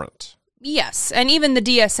are different. Yes, and even the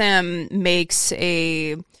DSM makes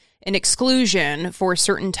an exclusion for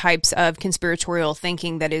certain types of conspiratorial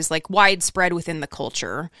thinking that is like widespread within the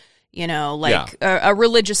culture. You know, like a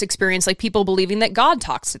religious experience, like people believing that God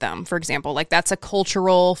talks to them, for example. Like that's a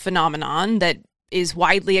cultural phenomenon that is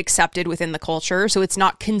widely accepted within the culture, so it's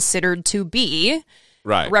not considered to be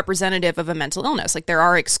representative of a mental illness. Like there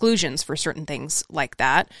are exclusions for certain things like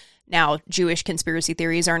that. Now, Jewish conspiracy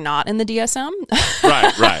theories are not in the DSM.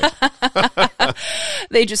 Right.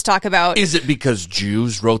 They just talk about... Is it because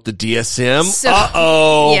Jews wrote the DSM?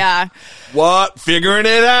 Uh-oh. Yeah. What? Figuring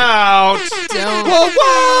it out.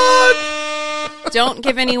 Don't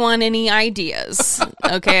give anyone any ideas.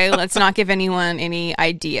 Okay? Let's not give anyone any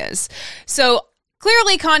ideas. So...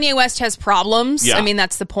 Clearly, Kanye West has problems. Yeah. I mean,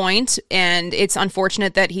 that's the point. And it's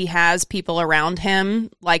unfortunate that he has people around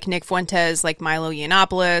him, like Nick Fuentes, like Milo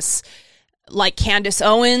Yiannopoulos, like Candace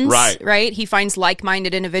Owens. Right? He finds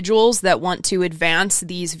like-minded individuals that want to advance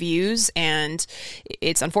these views. And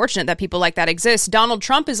it's unfortunate that people like that exist. Donald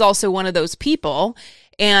Trump is also one of those people.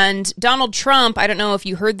 And Donald Trump, I don't know if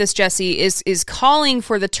you heard this, Jesse, is calling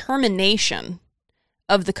for the termination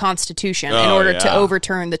of the Constitution in order to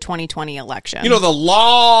overturn the 2020 election. You know, the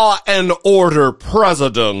law and order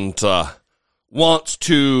president wants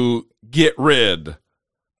to get rid,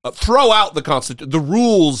 throw out the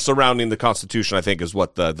rules surrounding the Constitution, I think is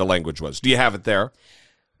what the language was. Do you have it there?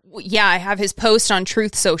 Yeah, I have his post on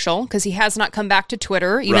Truth Social because he has not come back to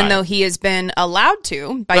Twitter, even though he has been allowed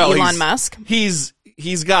to by Elon Musk. He's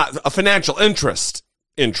got a financial interest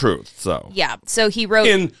in Truth, so. Yeah, so he wrote...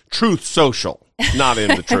 In Truth Social. Not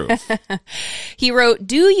in the truth. He wrote,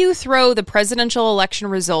 "Do you throw the presidential election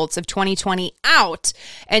results of 2020 out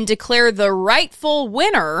and declare the rightful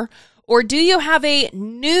winner, or do you have a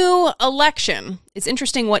new election?" It's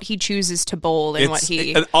interesting what he chooses to bold and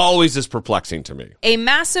It always is perplexing to me. "A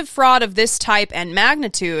massive fraud of this type and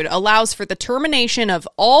magnitude allows for the termination of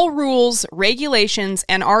all rules, regulations,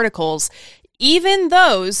 and articles, even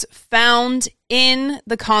those found in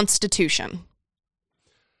the Constitution."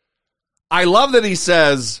 I love that he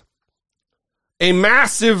says, a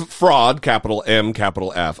massive fraud, capital M,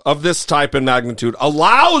 capital F, of this type and magnitude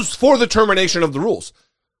allows for the termination of the rules.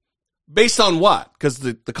 Based on what? Because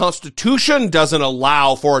the Constitution doesn't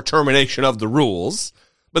allow for a termination of the rules.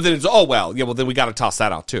 But then it's, then we got to toss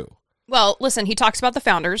that out too. Well, listen, he talks about the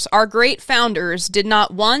founders. Our great founders did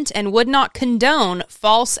not want and would not condone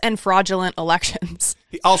false and fraudulent elections.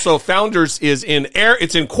 Also, founders is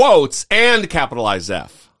it's in quotes and capitalized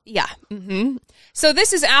F. Yeah. Mm-hmm. So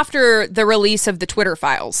this is after the release of the Twitter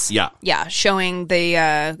files. Yeah. Yeah, showing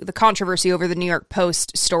the controversy over the New York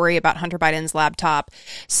Post story about Hunter Biden's laptop.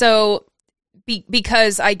 So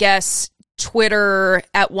because I guess Twitter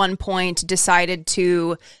at one point decided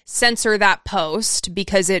to censor that post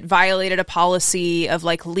because it violated a policy of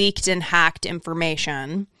like leaked and hacked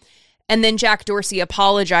information. And then Jack Dorsey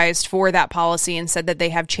apologized for that policy and said that they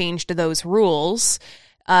have changed those rules.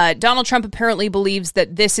 Donald Trump apparently believes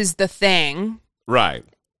that this is the thing. Right.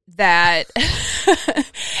 That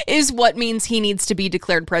is what means he needs to be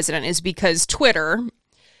declared president, is because Twitter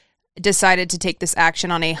decided to take this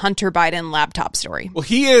action on a Hunter Biden laptop story. Well,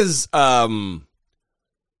 he is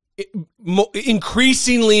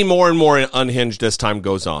increasingly more and more unhinged as time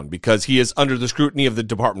goes on because he is under the scrutiny of the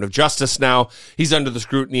Department of Justice now. He's under the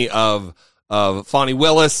scrutiny of Fani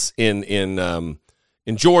Willis in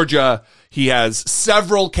Georgia. He has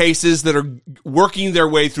several cases that are working their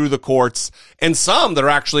way through the courts and some that are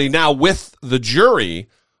actually now with the jury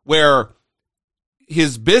where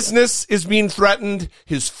his business is being threatened.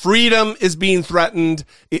 His freedom is being threatened.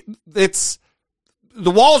 The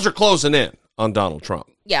walls are closing in on Donald Trump.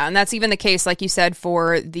 Yeah, and that's even the case, like you said,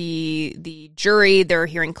 for the jury. They're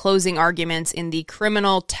hearing closing arguments in the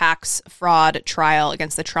criminal tax fraud trial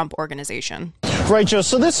against the Trump Organization. Right, Joe.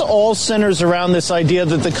 So this all centers around this idea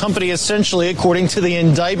that the company essentially, according to the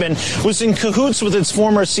indictment, was in cahoots with its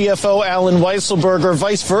former CFO, Alan Weisselberg, or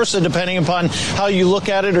vice versa, depending upon how you look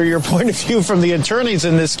at it or your point of view from the attorneys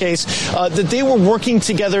in this case, that they were working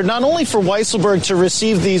together not only for Weisselberg to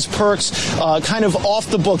receive these perks kind of off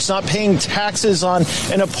the books, not paying taxes on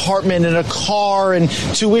an apartment and a car and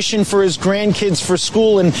tuition for his grandkids for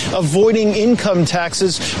school and avoiding income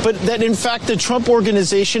taxes, but that in fact the Trump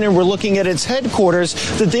Organization, and we're looking at its headquarters, headquarters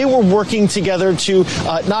that they were working together to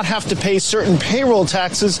not have to pay certain payroll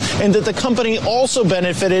taxes, and that the company also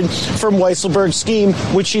benefited from Weisselberg's scheme,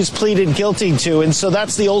 which he's pleaded guilty to. And so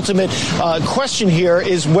that's the ultimate question here,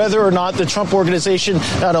 is whether or not the Trump organization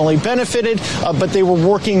not only benefited, but they were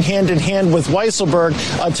working hand in hand with Weisselberg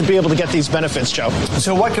to be able to get these benefits, Joe.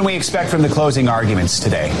 So what can we expect from the closing arguments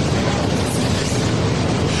today?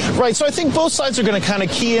 Right. So I think both sides are going to kind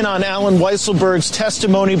of key in on Alan Weisselberg's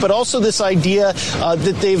testimony, but also this idea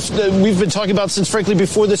that we've been talking about since, frankly,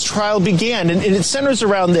 before this trial began. And it centers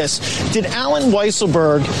around this. Did Alan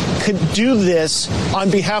Weisselberg do this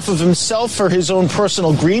on behalf of himself for his own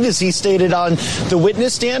personal greed, as he stated on the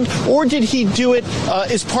witness stand? Or did he do it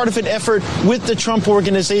as part of an effort with the Trump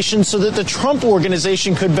organization so that the Trump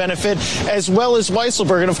organization could benefit, as well as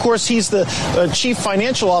Weisselberg? And, of course, he's the chief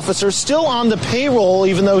financial officer, still on the payroll,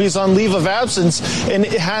 even though he's on leave of absence, and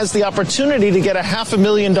has the opportunity to get a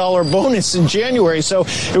 $500,000 bonus in January. So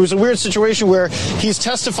it was a weird situation where he's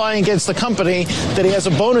testifying against the company that he has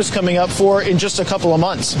a bonus coming up for in just a couple of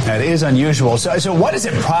months. That is unusual. So what is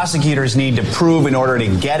it prosecutors need to prove in order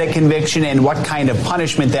to get a conviction, and what kind of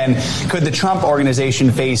punishment then could the Trump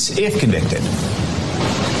organization face if convicted?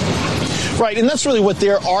 Right, and that's really what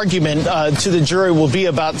their argument to the jury will be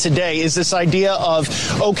about today, is this idea of,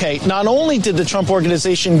 okay, not only did the Trump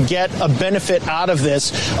organization get a benefit out of this,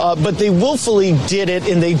 but they willfully did it,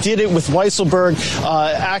 and they did it with Weisselberg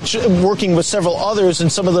working with several others,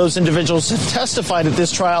 and some of those individuals have testified at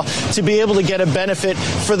this trial to be able to get a benefit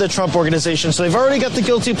for the Trump organization. So they've already got the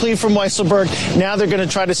guilty plea from Weisselberg. Now they're going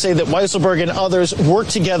to try to say that Weisselberg and others worked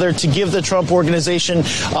together to give the Trump organization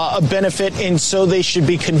a benefit, and so they should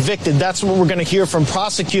be convicted. That's what we're going to hear from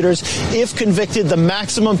prosecutors. If convicted, the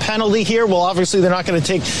maximum penalty here, well, obviously they're not going to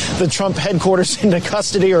take the Trump headquarters into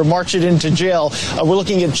custody or march it into jail. We're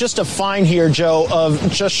looking at just a fine here, Joe, of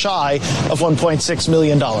just shy of $1.6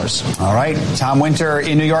 million. All right. Tom Winter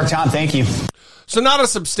in New York. Tom, thank you. So not a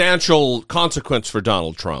substantial consequence for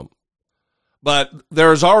Donald Trump, but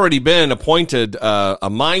there's already been appointed a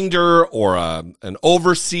minder or an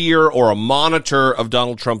overseer or a monitor of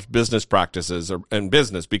Donald Trump's business practices and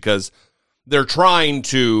business, because they're trying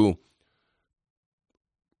to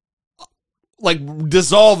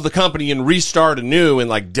dissolve the company and restart anew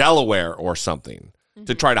in Delaware or something,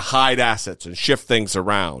 to try to hide assets and shift things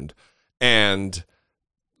around. And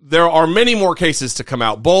there are many more cases to come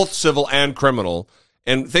out, both civil and criminal,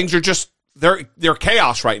 and things are just they're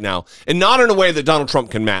chaos right now, and not in a way that Donald Trump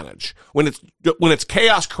can manage. When it's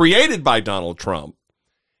chaos created by Donald Trump,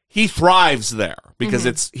 he thrives there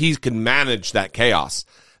because he can manage that chaos.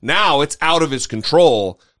 Now it's out of his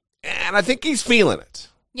control, and I think he's feeling it.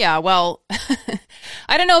 Yeah, well,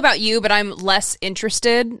 I don't know about you, but I'm less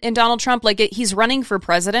interested in Donald Trump. He's running for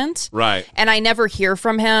president. Right. And I never hear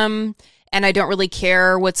from him, and I don't really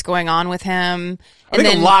care what's going on with him. I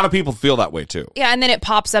think a lot of people feel that way, too. Yeah, and then it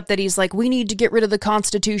pops up that he's like, we need to get rid of the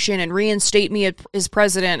Constitution and reinstate me as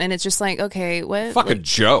president. And it's just like, okay, what? Fucking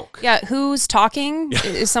joke. Yeah, who's talking?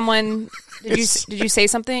 Is someone... Did you say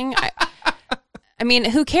something? I mean,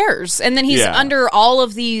 who cares? And then he's under all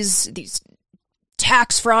of these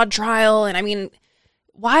tax fraud trial, and I mean,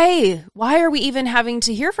 why are we even having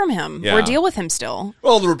to hear from him or deal with him still?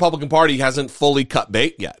 Well, the Republican Party hasn't fully cut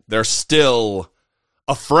bait yet. They're still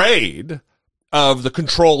afraid of the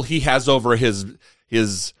control he has over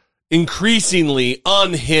his increasingly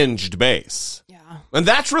unhinged base. Yeah. And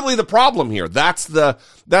that's really the problem here. That's the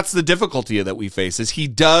difficulty that we face, is he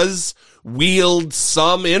does wield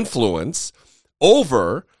some influence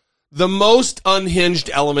over the most unhinged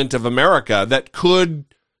element of America that could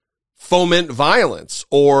foment violence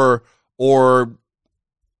or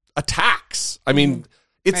attacks. I mean,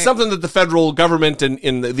 it's something that the federal government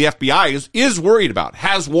and the FBI is worried about,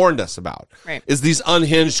 has warned us about, is these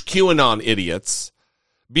unhinged QAnon idiots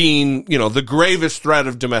being, the gravest threat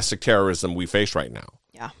of domestic terrorism we face right now.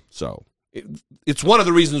 Yeah. So it's one of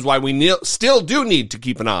the reasons why we still do need to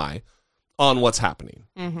keep an eye on what's happening.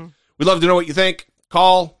 Mm-hmm. We'd love to know what you think.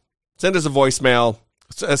 Call, send us a voicemail,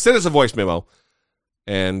 send us a voice memo,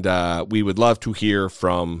 and we would love to hear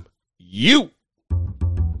from you.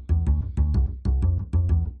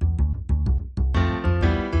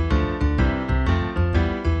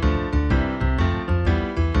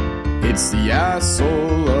 It's the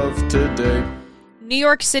asshole of today. New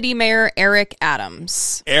York City Mayor Eric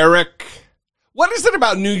Adams. Eric, what is it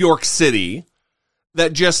about New York City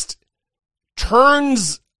that just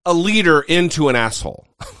turns a leader into an asshole?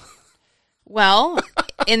 Well,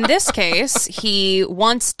 in this case, he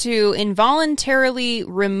wants to involuntarily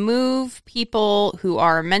remove people who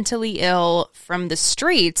are mentally ill from the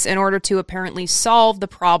streets in order to apparently solve the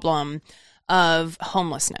problem of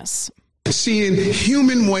homelessness. Seeing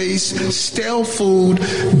human waste, stale food,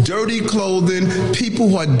 dirty clothing, people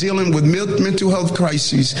who are dealing with mental health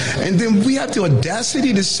crises, and then we have the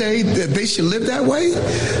audacity to say that they should live that way?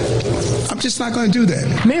 I'm just not going to do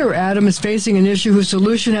that. Mayor Adam is facing an issue whose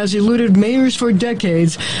solution has eluded mayors for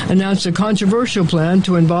decades, announced a controversial plan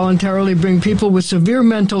to involuntarily bring people with severe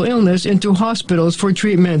mental illness into hospitals for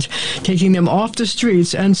treatment, taking them off the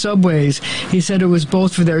streets and subways. He said it was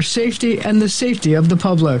both for their safety and the safety of the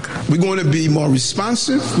public. We're going to be more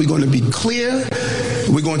responsive, we're going to be clear,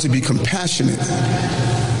 we're going to be compassionate,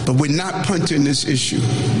 but we're not punting this issue.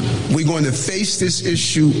 We're going to face this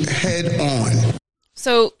issue head on.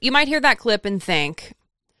 So you might hear that clip and think,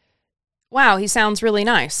 wow, he sounds really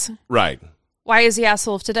nice. Right. Why is he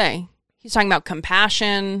asshole of today? He's talking about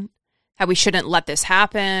compassion, how we shouldn't let this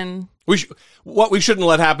happen. What we shouldn't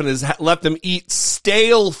let happen is let them eat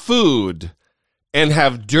stale food and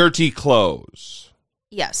have dirty clothes.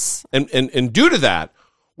 Yes. And due to that,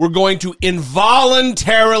 we're going to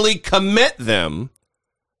involuntarily commit them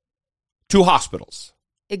to hospitals.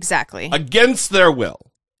 Exactly. Against their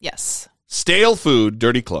will. Yes. Stale food,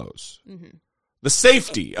 dirty clothes. Mm-hmm. The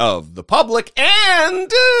safety of the public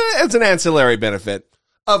and, as an ancillary benefit,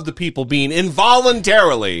 of the people being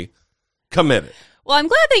involuntarily committed. Well, I'm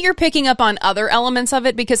glad that you're picking up on other elements of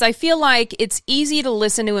it, because I feel like it's easy to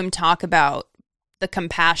listen to him talk about the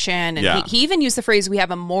compassion. And he even used the phrase, we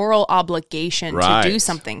have a moral obligation to do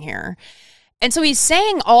something here. And so he's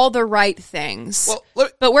saying all the right things. Well,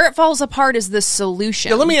 but where it falls apart is the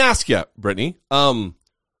solution. Yeah, let me ask you, Brittany,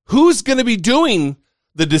 who's going to be doing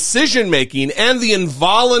the decision-making and the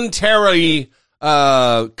involuntary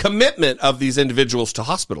commitment of these individuals to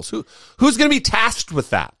hospitals? Who's going to be tasked with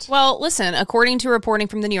that? Well, listen, according to reporting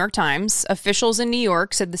from the New York Times, officials in New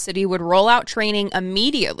York said the city would roll out training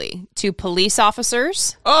immediately to police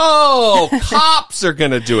officers. Oh, cops are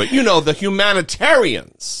going to do it. You know, the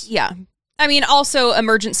humanitarians. Yeah. I mean, also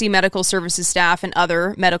emergency medical services staff and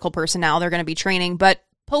other medical personnel, they're going to be training, but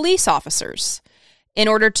police officers, in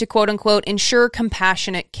order to, quote unquote, ensure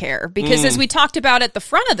compassionate care. Because as we talked about at the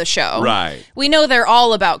front of the show, we know they're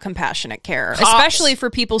all about compassionate care, especially for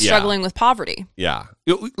people struggling with poverty. Yeah.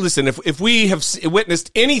 Listen, if we have witnessed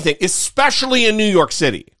anything, especially in New York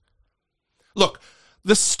City, look,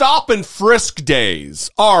 the stop and frisk days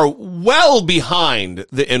are well behind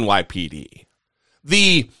the NYPD.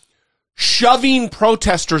 The shoving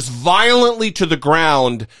protesters violently to the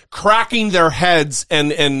ground, cracking their heads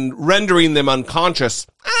and rendering them unconscious.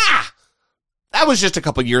 That was just a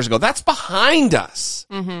couple years ago. That's behind us.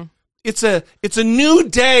 Mm-hmm. It's a new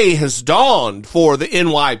day has dawned for the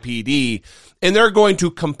NYPD, and they're going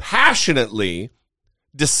to compassionately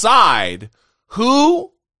decide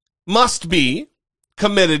who must be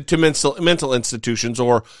committed to mental institutions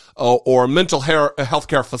or mental health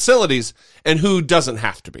care facilities, and who doesn't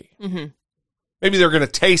have to be. Mm-hmm. Maybe they're going to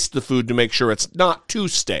taste the food to make sure it's not too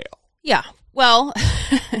stale. Yeah. Well,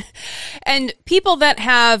 and people that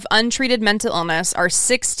have untreated mental illness are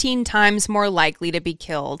 16 times more likely to be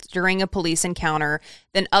killed during a police encounter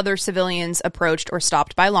than other civilians approached or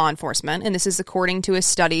stopped by law enforcement. And this is according to a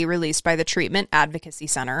study released by the Treatment Advocacy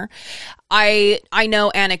Center. I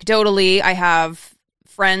know anecdotally, I have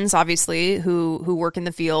friends, obviously, who work in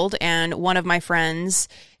the field, and one of my friends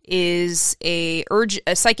is a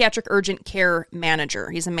psychiatric urgent care manager.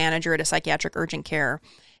 He's a manager at a psychiatric urgent care.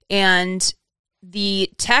 And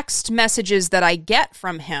the text messages that I get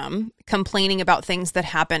from him complaining about things that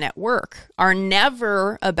happen at work are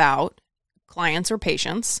never about clients or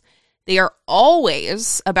patients. They are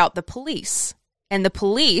always about the police. And the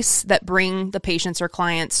police that bring the patients or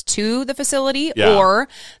clients to the facility or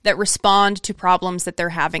that respond to problems that they're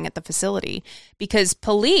having at the facility. Because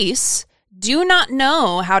police do not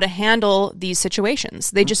know how to handle these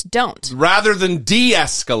situations. They just don't. Rather than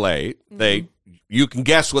de-escalate, you can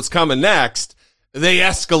guess what's coming next, they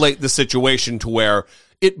escalate the situation to where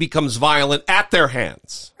it becomes violent at their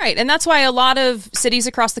hands. Right, and that's why a lot of cities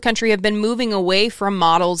across the country have been moving away from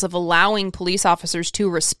models of allowing police officers to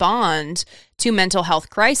respond to mental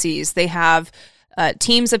health crises. They have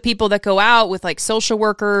teams of people that go out with like social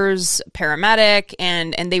workers, paramedic,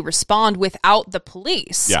 and they respond without the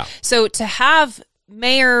police. Yeah. So to have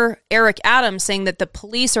Mayor Eric Adams saying that the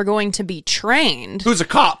police are going to be trained. Who's a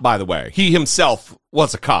cop, by the way. He himself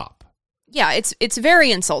was a cop. Yeah, it's very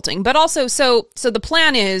insulting. But also, so the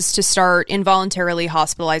plan is to start involuntarily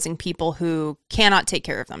hospitalizing people who cannot take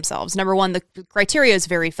care of themselves. Number one, the criteria is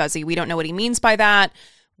very fuzzy. We don't know what he means by that.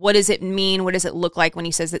 What does it mean? What does it look like when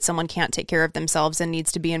he says that someone can't take care of themselves and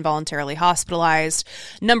needs to be involuntarily hospitalized?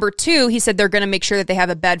 Number two, he said they're going to make sure that they have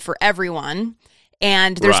a bed for everyone.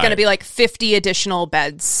 and there's Right. going to be like 50 additional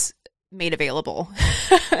beds made available.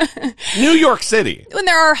 New York City. When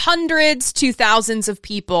there are hundreds to thousands of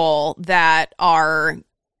people that are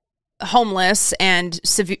homeless and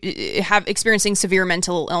experiencing severe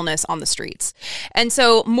mental illness on the streets. And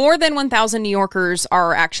so more than 1,000 New Yorkers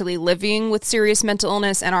are actually living with serious mental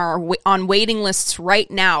illness and are on waiting lists right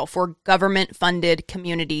now for government-funded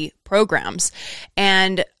community programs.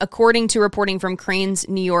 And according to reporting from Crain's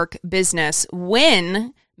New York Business,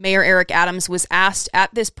 when Mayor Eric Adams was asked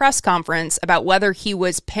at this press conference about whether he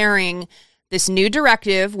was pairing this new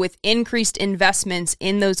directive with increased investments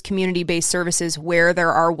in those community-based services where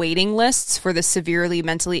there are waiting lists for the severely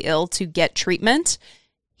mentally ill to get treatment,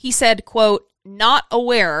 he said, quote, not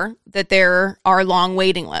aware that there are long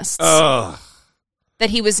waiting lists. Ugh. That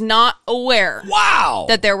he was not aware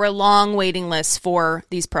that there were long waiting lists for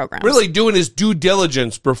these programs. Really doing his due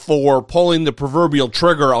diligence before pulling the proverbial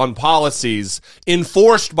trigger on policies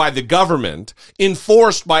enforced by the government,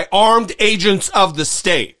 enforced by armed agents of the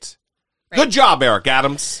state. Right. Good job, Eric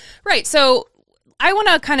Adams. Right. So I want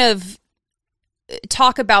to kind of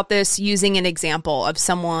talk about this using an example of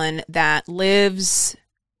someone that lives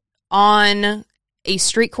on a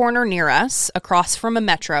street corner near us across from a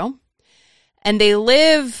metro. And they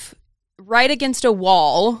live right against a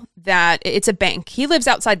wall that it's a bank. He lives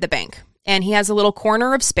outside the bank and he has a little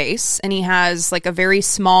corner of space and he has like a very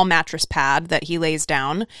small mattress pad that he lays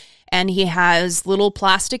down. And he has little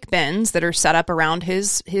plastic bins that are set up around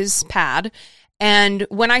his pad. And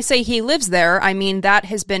when I say he lives there, I mean that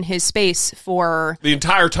has been his space for the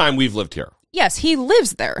entire time we've lived here. Yes, he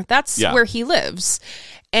lives there. That's where he lives.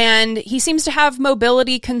 And he seems to have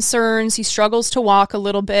mobility concerns. He struggles to walk a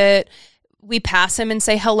little bit. We pass him and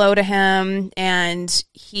say hello to him, and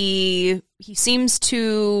he seems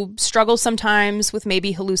to struggle sometimes with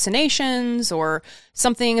maybe hallucinations or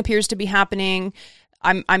something appears to be happening.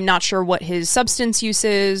 I'm not sure what his substance use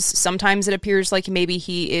is. Sometimes it appears like maybe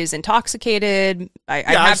he is intoxicated.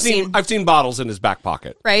 I've seen bottles in his back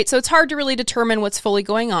pocket. Right, so it's hard to really determine what's fully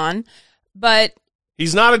going on, but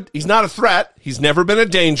he's not a threat. He's never been a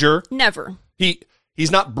danger. Never. He's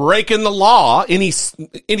not breaking the law,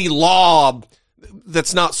 any law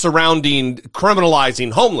that's not surrounding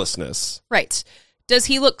criminalizing homelessness. Right. Does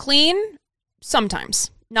he look clean? Sometimes.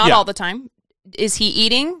 Not all the time. Is he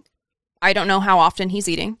eating? I don't know how often he's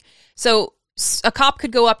eating. So a cop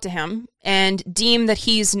could go up to him and deem that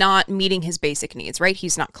he's not meeting his basic needs, right?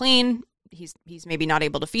 He's not clean. He's maybe not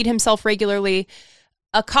able to feed himself regularly.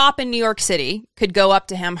 A cop in New York City could go up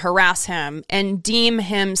to him, harass him, and deem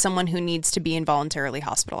him someone who needs to be involuntarily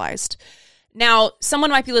hospitalized. Now,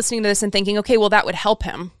 someone might be listening to this and thinking, okay, well, that would help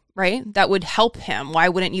him, right? That would help him. Why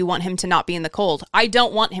wouldn't you want him to not be in the cold? I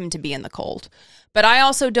don't want him to be in the cold. But I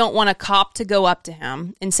also don't want a cop to go up to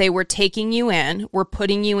him and say, we're taking you in, we're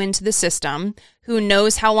putting you into the system. Who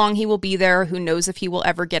knows how long he will be there? Who knows if he will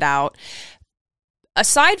ever get out?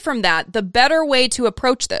 Aside from that, the better way to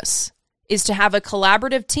approach this is to have a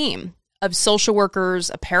collaborative team of social workers,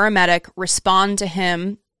 a paramedic, respond to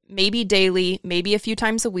him, maybe daily, maybe a few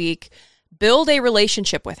times a week, build a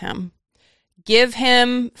relationship with him, give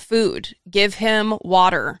him food, give him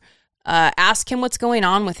water, ask him what's going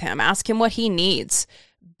on with him, ask him what he needs,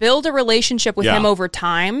 build a relationship with him over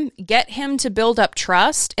time, get him to build up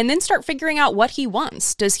trust, and then start figuring out what he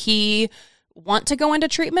wants. Does he want to go into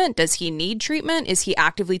treatment? Does he need treatment? Is he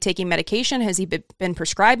actively taking medication? Has he been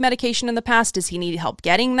prescribed medication in the past? Does he need help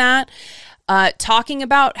getting that? Talking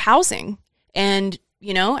about housing and,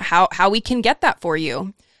 you know, how we can get that for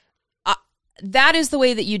you. That is the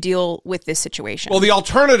way that you deal with this situation. Well, the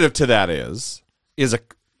alternative to that is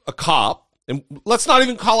a cop, and let's not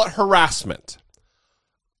even call it harassment.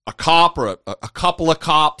 A cop or a couple of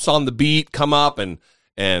cops on the beat come up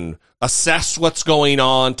and assess what's going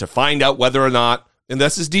on to find out whether or not, and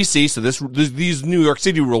this is D.C., so these New York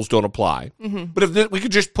City rules don't apply. Mm-hmm. But if we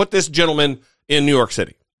could just put this gentleman in New York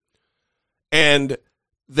City, and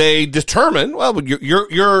they determine, well,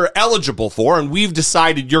 you're eligible for, and we've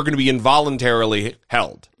decided you're going to be involuntarily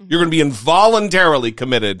held. Mm-hmm. You're going to be involuntarily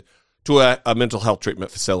committed to a mental health treatment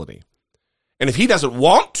facility. And if he doesn't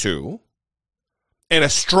want to, and a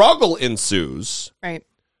struggle ensues, right?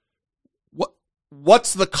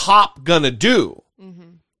 What's the cop going to do?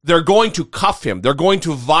 Mm-hmm. They're going to cuff him. They're going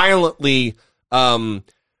to violently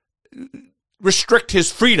restrict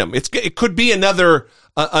his freedom. It could be another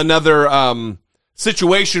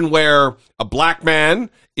situation where a black man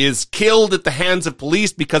is killed at the hands of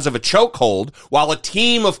police because of a chokehold while a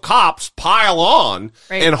team of cops pile on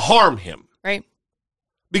and harm him. Right.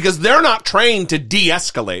 Because they're not trained to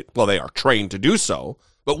de-escalate. Well, they are trained to do so,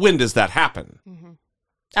 but when does that happen? Mm-hmm.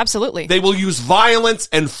 Absolutely. They will use violence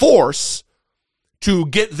and force to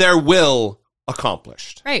get their will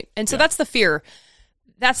accomplished. Right. And so that's the fear.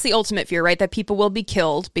 That's the ultimate fear, right? That people will be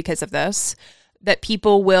killed because of this, that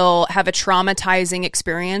people will have a traumatizing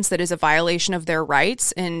experience that is a violation of their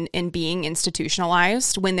rights in being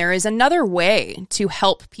institutionalized, when there is another way to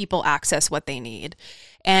help people access what they need.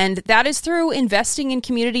 And that is through investing in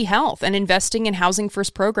community health and investing in housing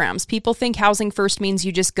first programs. People think housing first means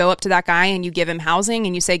you just go up to that guy and you give him housing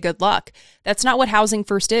and you say good luck. That's not what housing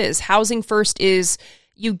first is. Housing first is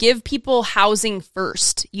you give people housing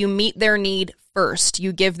first. You meet their need first.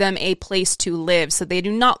 You give them a place to live so they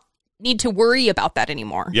do not need to worry about that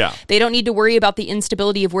anymore. Yeah. They don't need to worry about the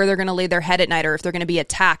instability of where they're going to lay their head at night or if they're going to be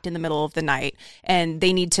attacked in the middle of the night, and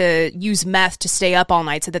they need to use meth to stay up all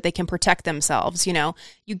night so that they can protect themselves. You know,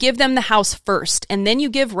 you give them the house first, and then you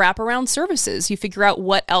give wraparound services. You figure out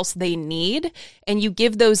what else they need, and you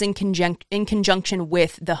give those in conjunction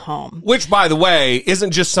with the home. Which, by the way, isn't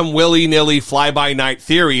just some willy-nilly fly-by-night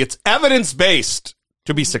theory. It's evidence-based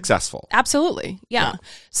to be successful. Absolutely. Yeah.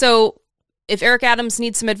 So if Eric Adams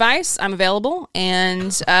needs some advice, I'm available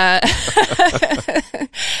and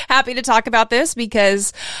happy to talk about this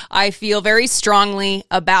because I feel very strongly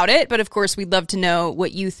about it. But of course, we'd love to know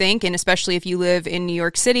what you think, and especially if you live in New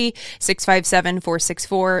York City,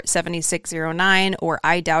 657-464-7609 or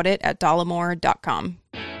idoubtit@dollemore.com.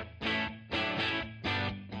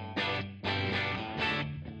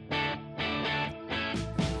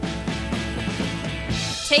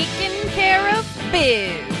 Taking care of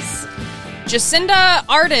biz. Jacinda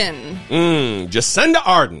Ardern. Jacinda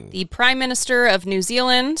Ardern. The Prime Minister of New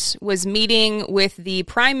Zealand was meeting with the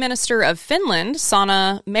Prime Minister of Finland,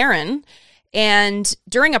 Sanna Marin, and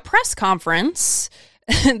during a press conference,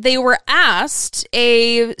 they were asked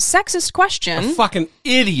a sexist question. A fucking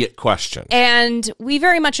idiot question. And we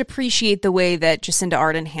very much appreciate the way that Jacinda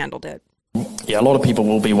Ardern handled it. Yeah, a lot of people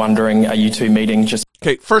will be wondering, are you two meeting just...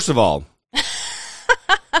 Okay, first of all,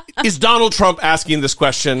 is Donald Trump asking this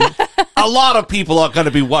question? A lot of people are going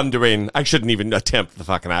to be wondering. I shouldn't even attempt the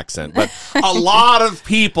fucking accent, but a lot of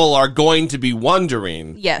people are going to be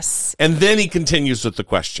wondering. Yes. And then he continues with the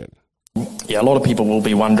question. Yeah, a lot of people will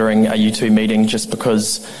be wondering, are you two meeting just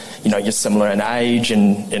because, you're similar in age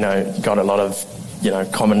and, got a lot of,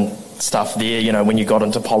 common stuff there, when you got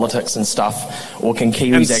into politics and stuff? Or can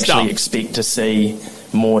Kiwis actually expect to see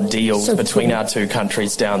more deals between our two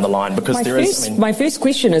countries down the line? Because my first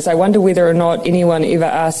question is, I wonder whether or not anyone ever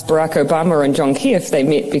asked Barack Obama and John Key if they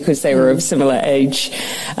met because they were of similar age.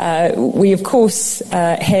 We, of course,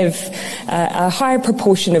 have a higher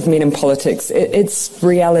proportion of men in politics. It's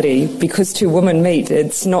reality. Because two women meet,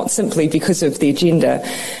 it's not simply because of their gender.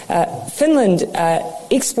 Finland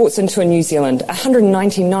exports into New Zealand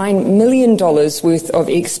 $199 million worth of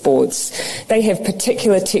exports. They have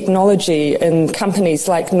particular technology in companies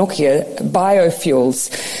like Nokia, biofuels,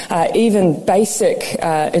 even basic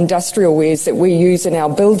industrial wares that we use in our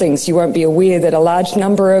buildings. You won't be aware that a large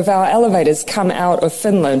number of our elevators come out of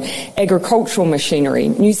Finland. Agricultural machinery.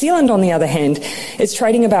 New Zealand, on the other hand, is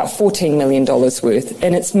trading about $14 million worth,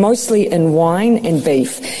 and it's mostly in wine and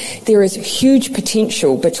beef. There is huge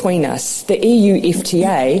potential between us. The EU FTA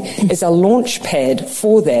is a launch pad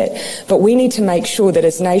for that, but we need to make sure that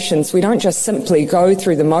as nations we don't just simply go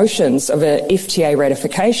through the motions of a FTA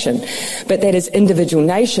ratification, but that as individual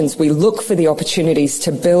nations we look for the opportunities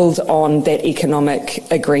to build on that economic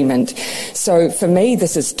agreement. So for me,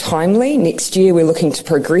 this is timely. Next year we're looking to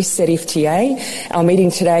progress that FTA. Our meeting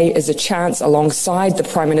today is a chance, alongside the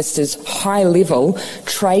Prime Minister's high-level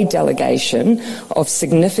trade delegation of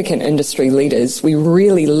significant industry leaders, we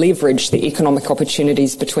really leverage the economic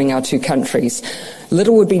opportunities between our two countries.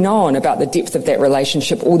 Little would be known about the depth of that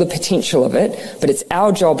relationship or the potential of it, but it's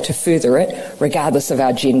our job to further it, regardless of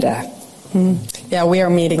our gender. Yeah, we are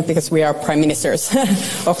meeting because we are prime ministers,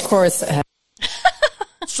 of course.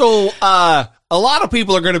 So, a lot of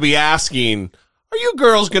people are going to be asking, are you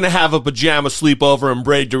girls going to have a pajama sleepover and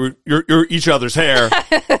braid your each other's hair?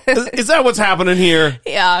 Is that what's happening here?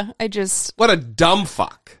 Yeah, What a dumb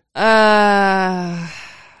fuck.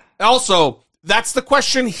 Also, that's the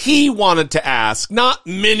question he wanted to ask. Not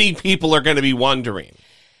many people are going to be wondering.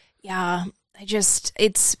 Yeah, it's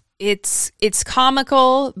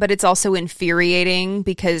comical, but it's also infuriating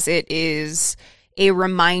because it is a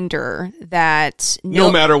reminder that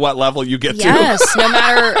no matter what level you get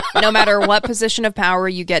to, no matter what position of power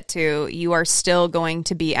you get to, you are still going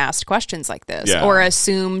to be asked questions like this or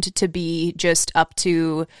assumed to be just up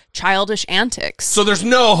to childish antics. So there's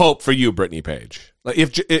no hope for you, Brittany Page.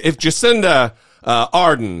 If Jacinda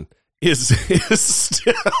Ardern is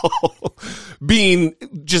still being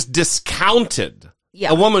just discounted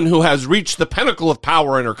Yeah. A woman who has reached the pinnacle of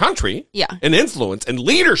power in her country. Yeah. And influence and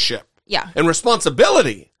leadership. Yeah. And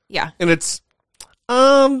responsibility. Yeah. And it's,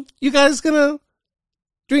 you guys gonna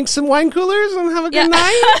drink some wine coolers and have a good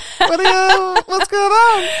night? What's going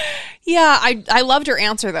on? Yeah, I loved her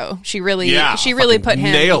answer though. She really put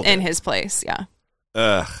him in his place. Yeah.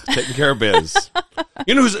 Taking care of biz.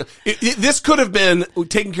 You know, this could have been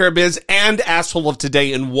Taking Care of Biz and Asshole of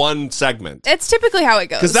Today in one segment. It's typically how it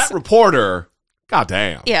goes. Because that reporter,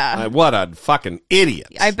 goddamn. Yeah. What a fucking idiot.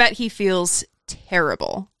 I bet he feels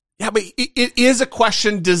terrible. Yeah, but it is a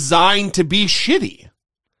question designed to be shitty.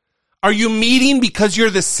 Are you meeting because you're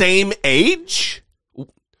the same age?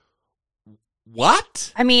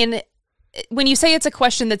 What? I mean, when you say it's a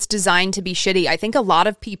question that's designed to be shitty, I think a lot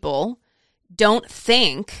of people don't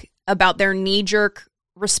think about their knee-jerk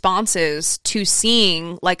responses to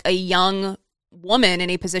seeing like a young woman in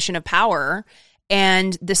a position of power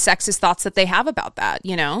and the sexist thoughts that they have about that.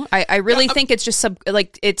 You know, I really think it's just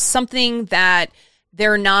it's something that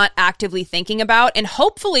they're not actively thinking about. And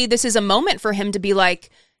hopefully this is a moment for him to be like,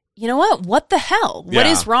 you know what the hell? What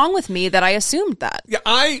is wrong with me that I assumed that? Yeah,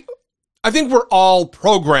 I think we're all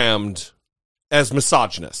programmed as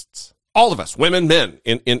misogynists. All of us, women, men,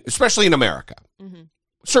 in especially in America. Mm-hmm.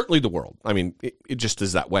 Certainly the world. I mean, it just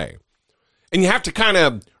is that way. And you have to kind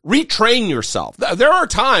of retrain yourself. There are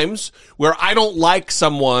times where I don't like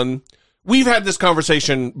someone. We've had this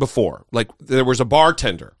conversation before. Like, there was a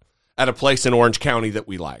bartender at a place in Orange County that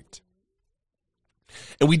we liked.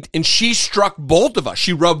 And she struck both of us.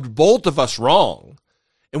 She rubbed both of us wrong.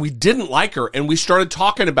 And we didn't like her. And we started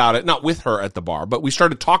talking about it, not with her at the bar, but we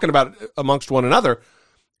started talking about it amongst one another.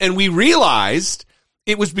 And we realized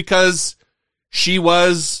it was because she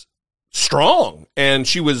was strong and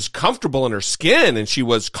she was comfortable in her skin and she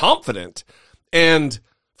was confident. And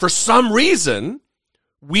for some reason,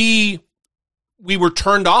 we were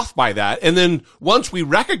turned off by that. And then once we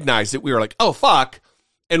recognized it, we were like, oh, fuck.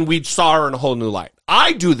 And we saw her in a whole new light.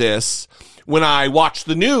 I do this when I watch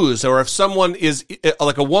the news, or if someone is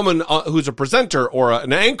like a woman who's a presenter or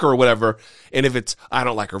an anchor or whatever, and if it's, I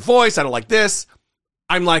don't like her voice, I don't like this,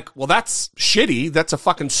 I'm like, well, that's shitty. That's a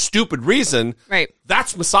fucking stupid reason. Right.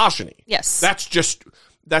 That's misogyny. Yes. That's just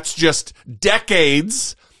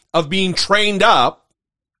decades of being trained up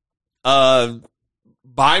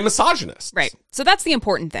by misogynists. Right. So that's the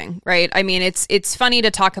important thing, right? I mean, it's funny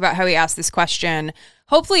to talk about how he asked this question.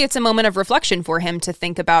 Hopefully it's a moment of reflection for him to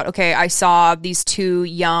think about, okay, I saw these two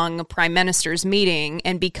young prime ministers meeting,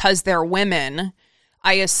 and because they're women,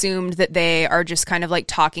 I assumed that they are just kind of like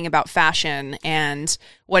talking about fashion and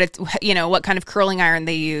what kind of curling iron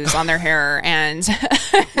they use on their hair. And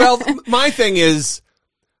well, my thing is,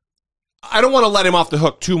 I don't want to let him off the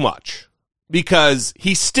hook too much, because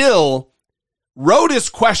he still wrote his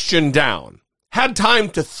question down, had time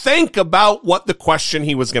to think about what the question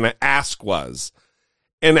he was going to ask was,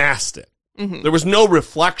 and asked it. Mm-hmm. There was no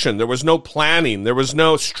reflection. There was no planning. There was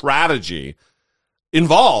no strategy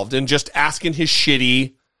involved in just asking his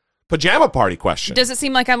shitty pajama party question. Does it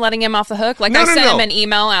seem like I'm letting him off the hook? Like I sent him an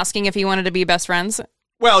email asking if he wanted to be best friends?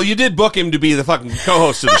 Well, you did book him to be the fucking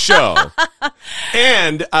co-host of the show.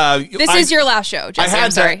 And this is your last show, Jesse.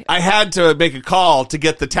 I'm sorry. I had to make a call to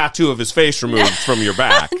get the tattoo of his face removed from your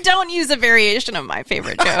back. Don't use a variation of my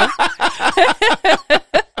favorite joke.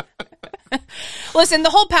 Listen, the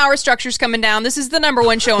whole power structure's coming down. This is the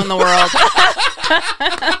 #1 show in the world.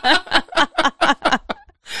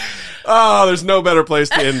 Oh, there's no better place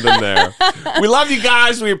to end than there. We love you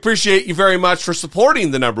guys. We appreciate you very much for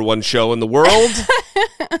supporting the #1 show in the world.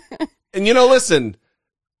 And listen,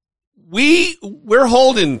 we're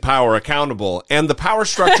holding power accountable, and the power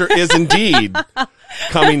structure is indeed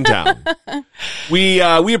coming down. We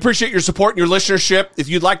appreciate your support and your listenership. If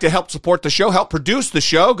you'd like to help support the show, help produce the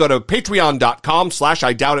show, go to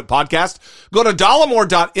patreon.com/IDoubtItPodcast. Go to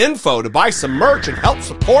dollamore.info to buy some merch and help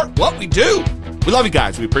support what we do. We love you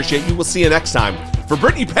guys. We appreciate you. We'll see you next time. For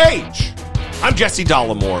Brittany Page, I'm Jesse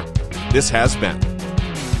Dollamore. This has been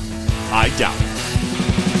I Doubt It.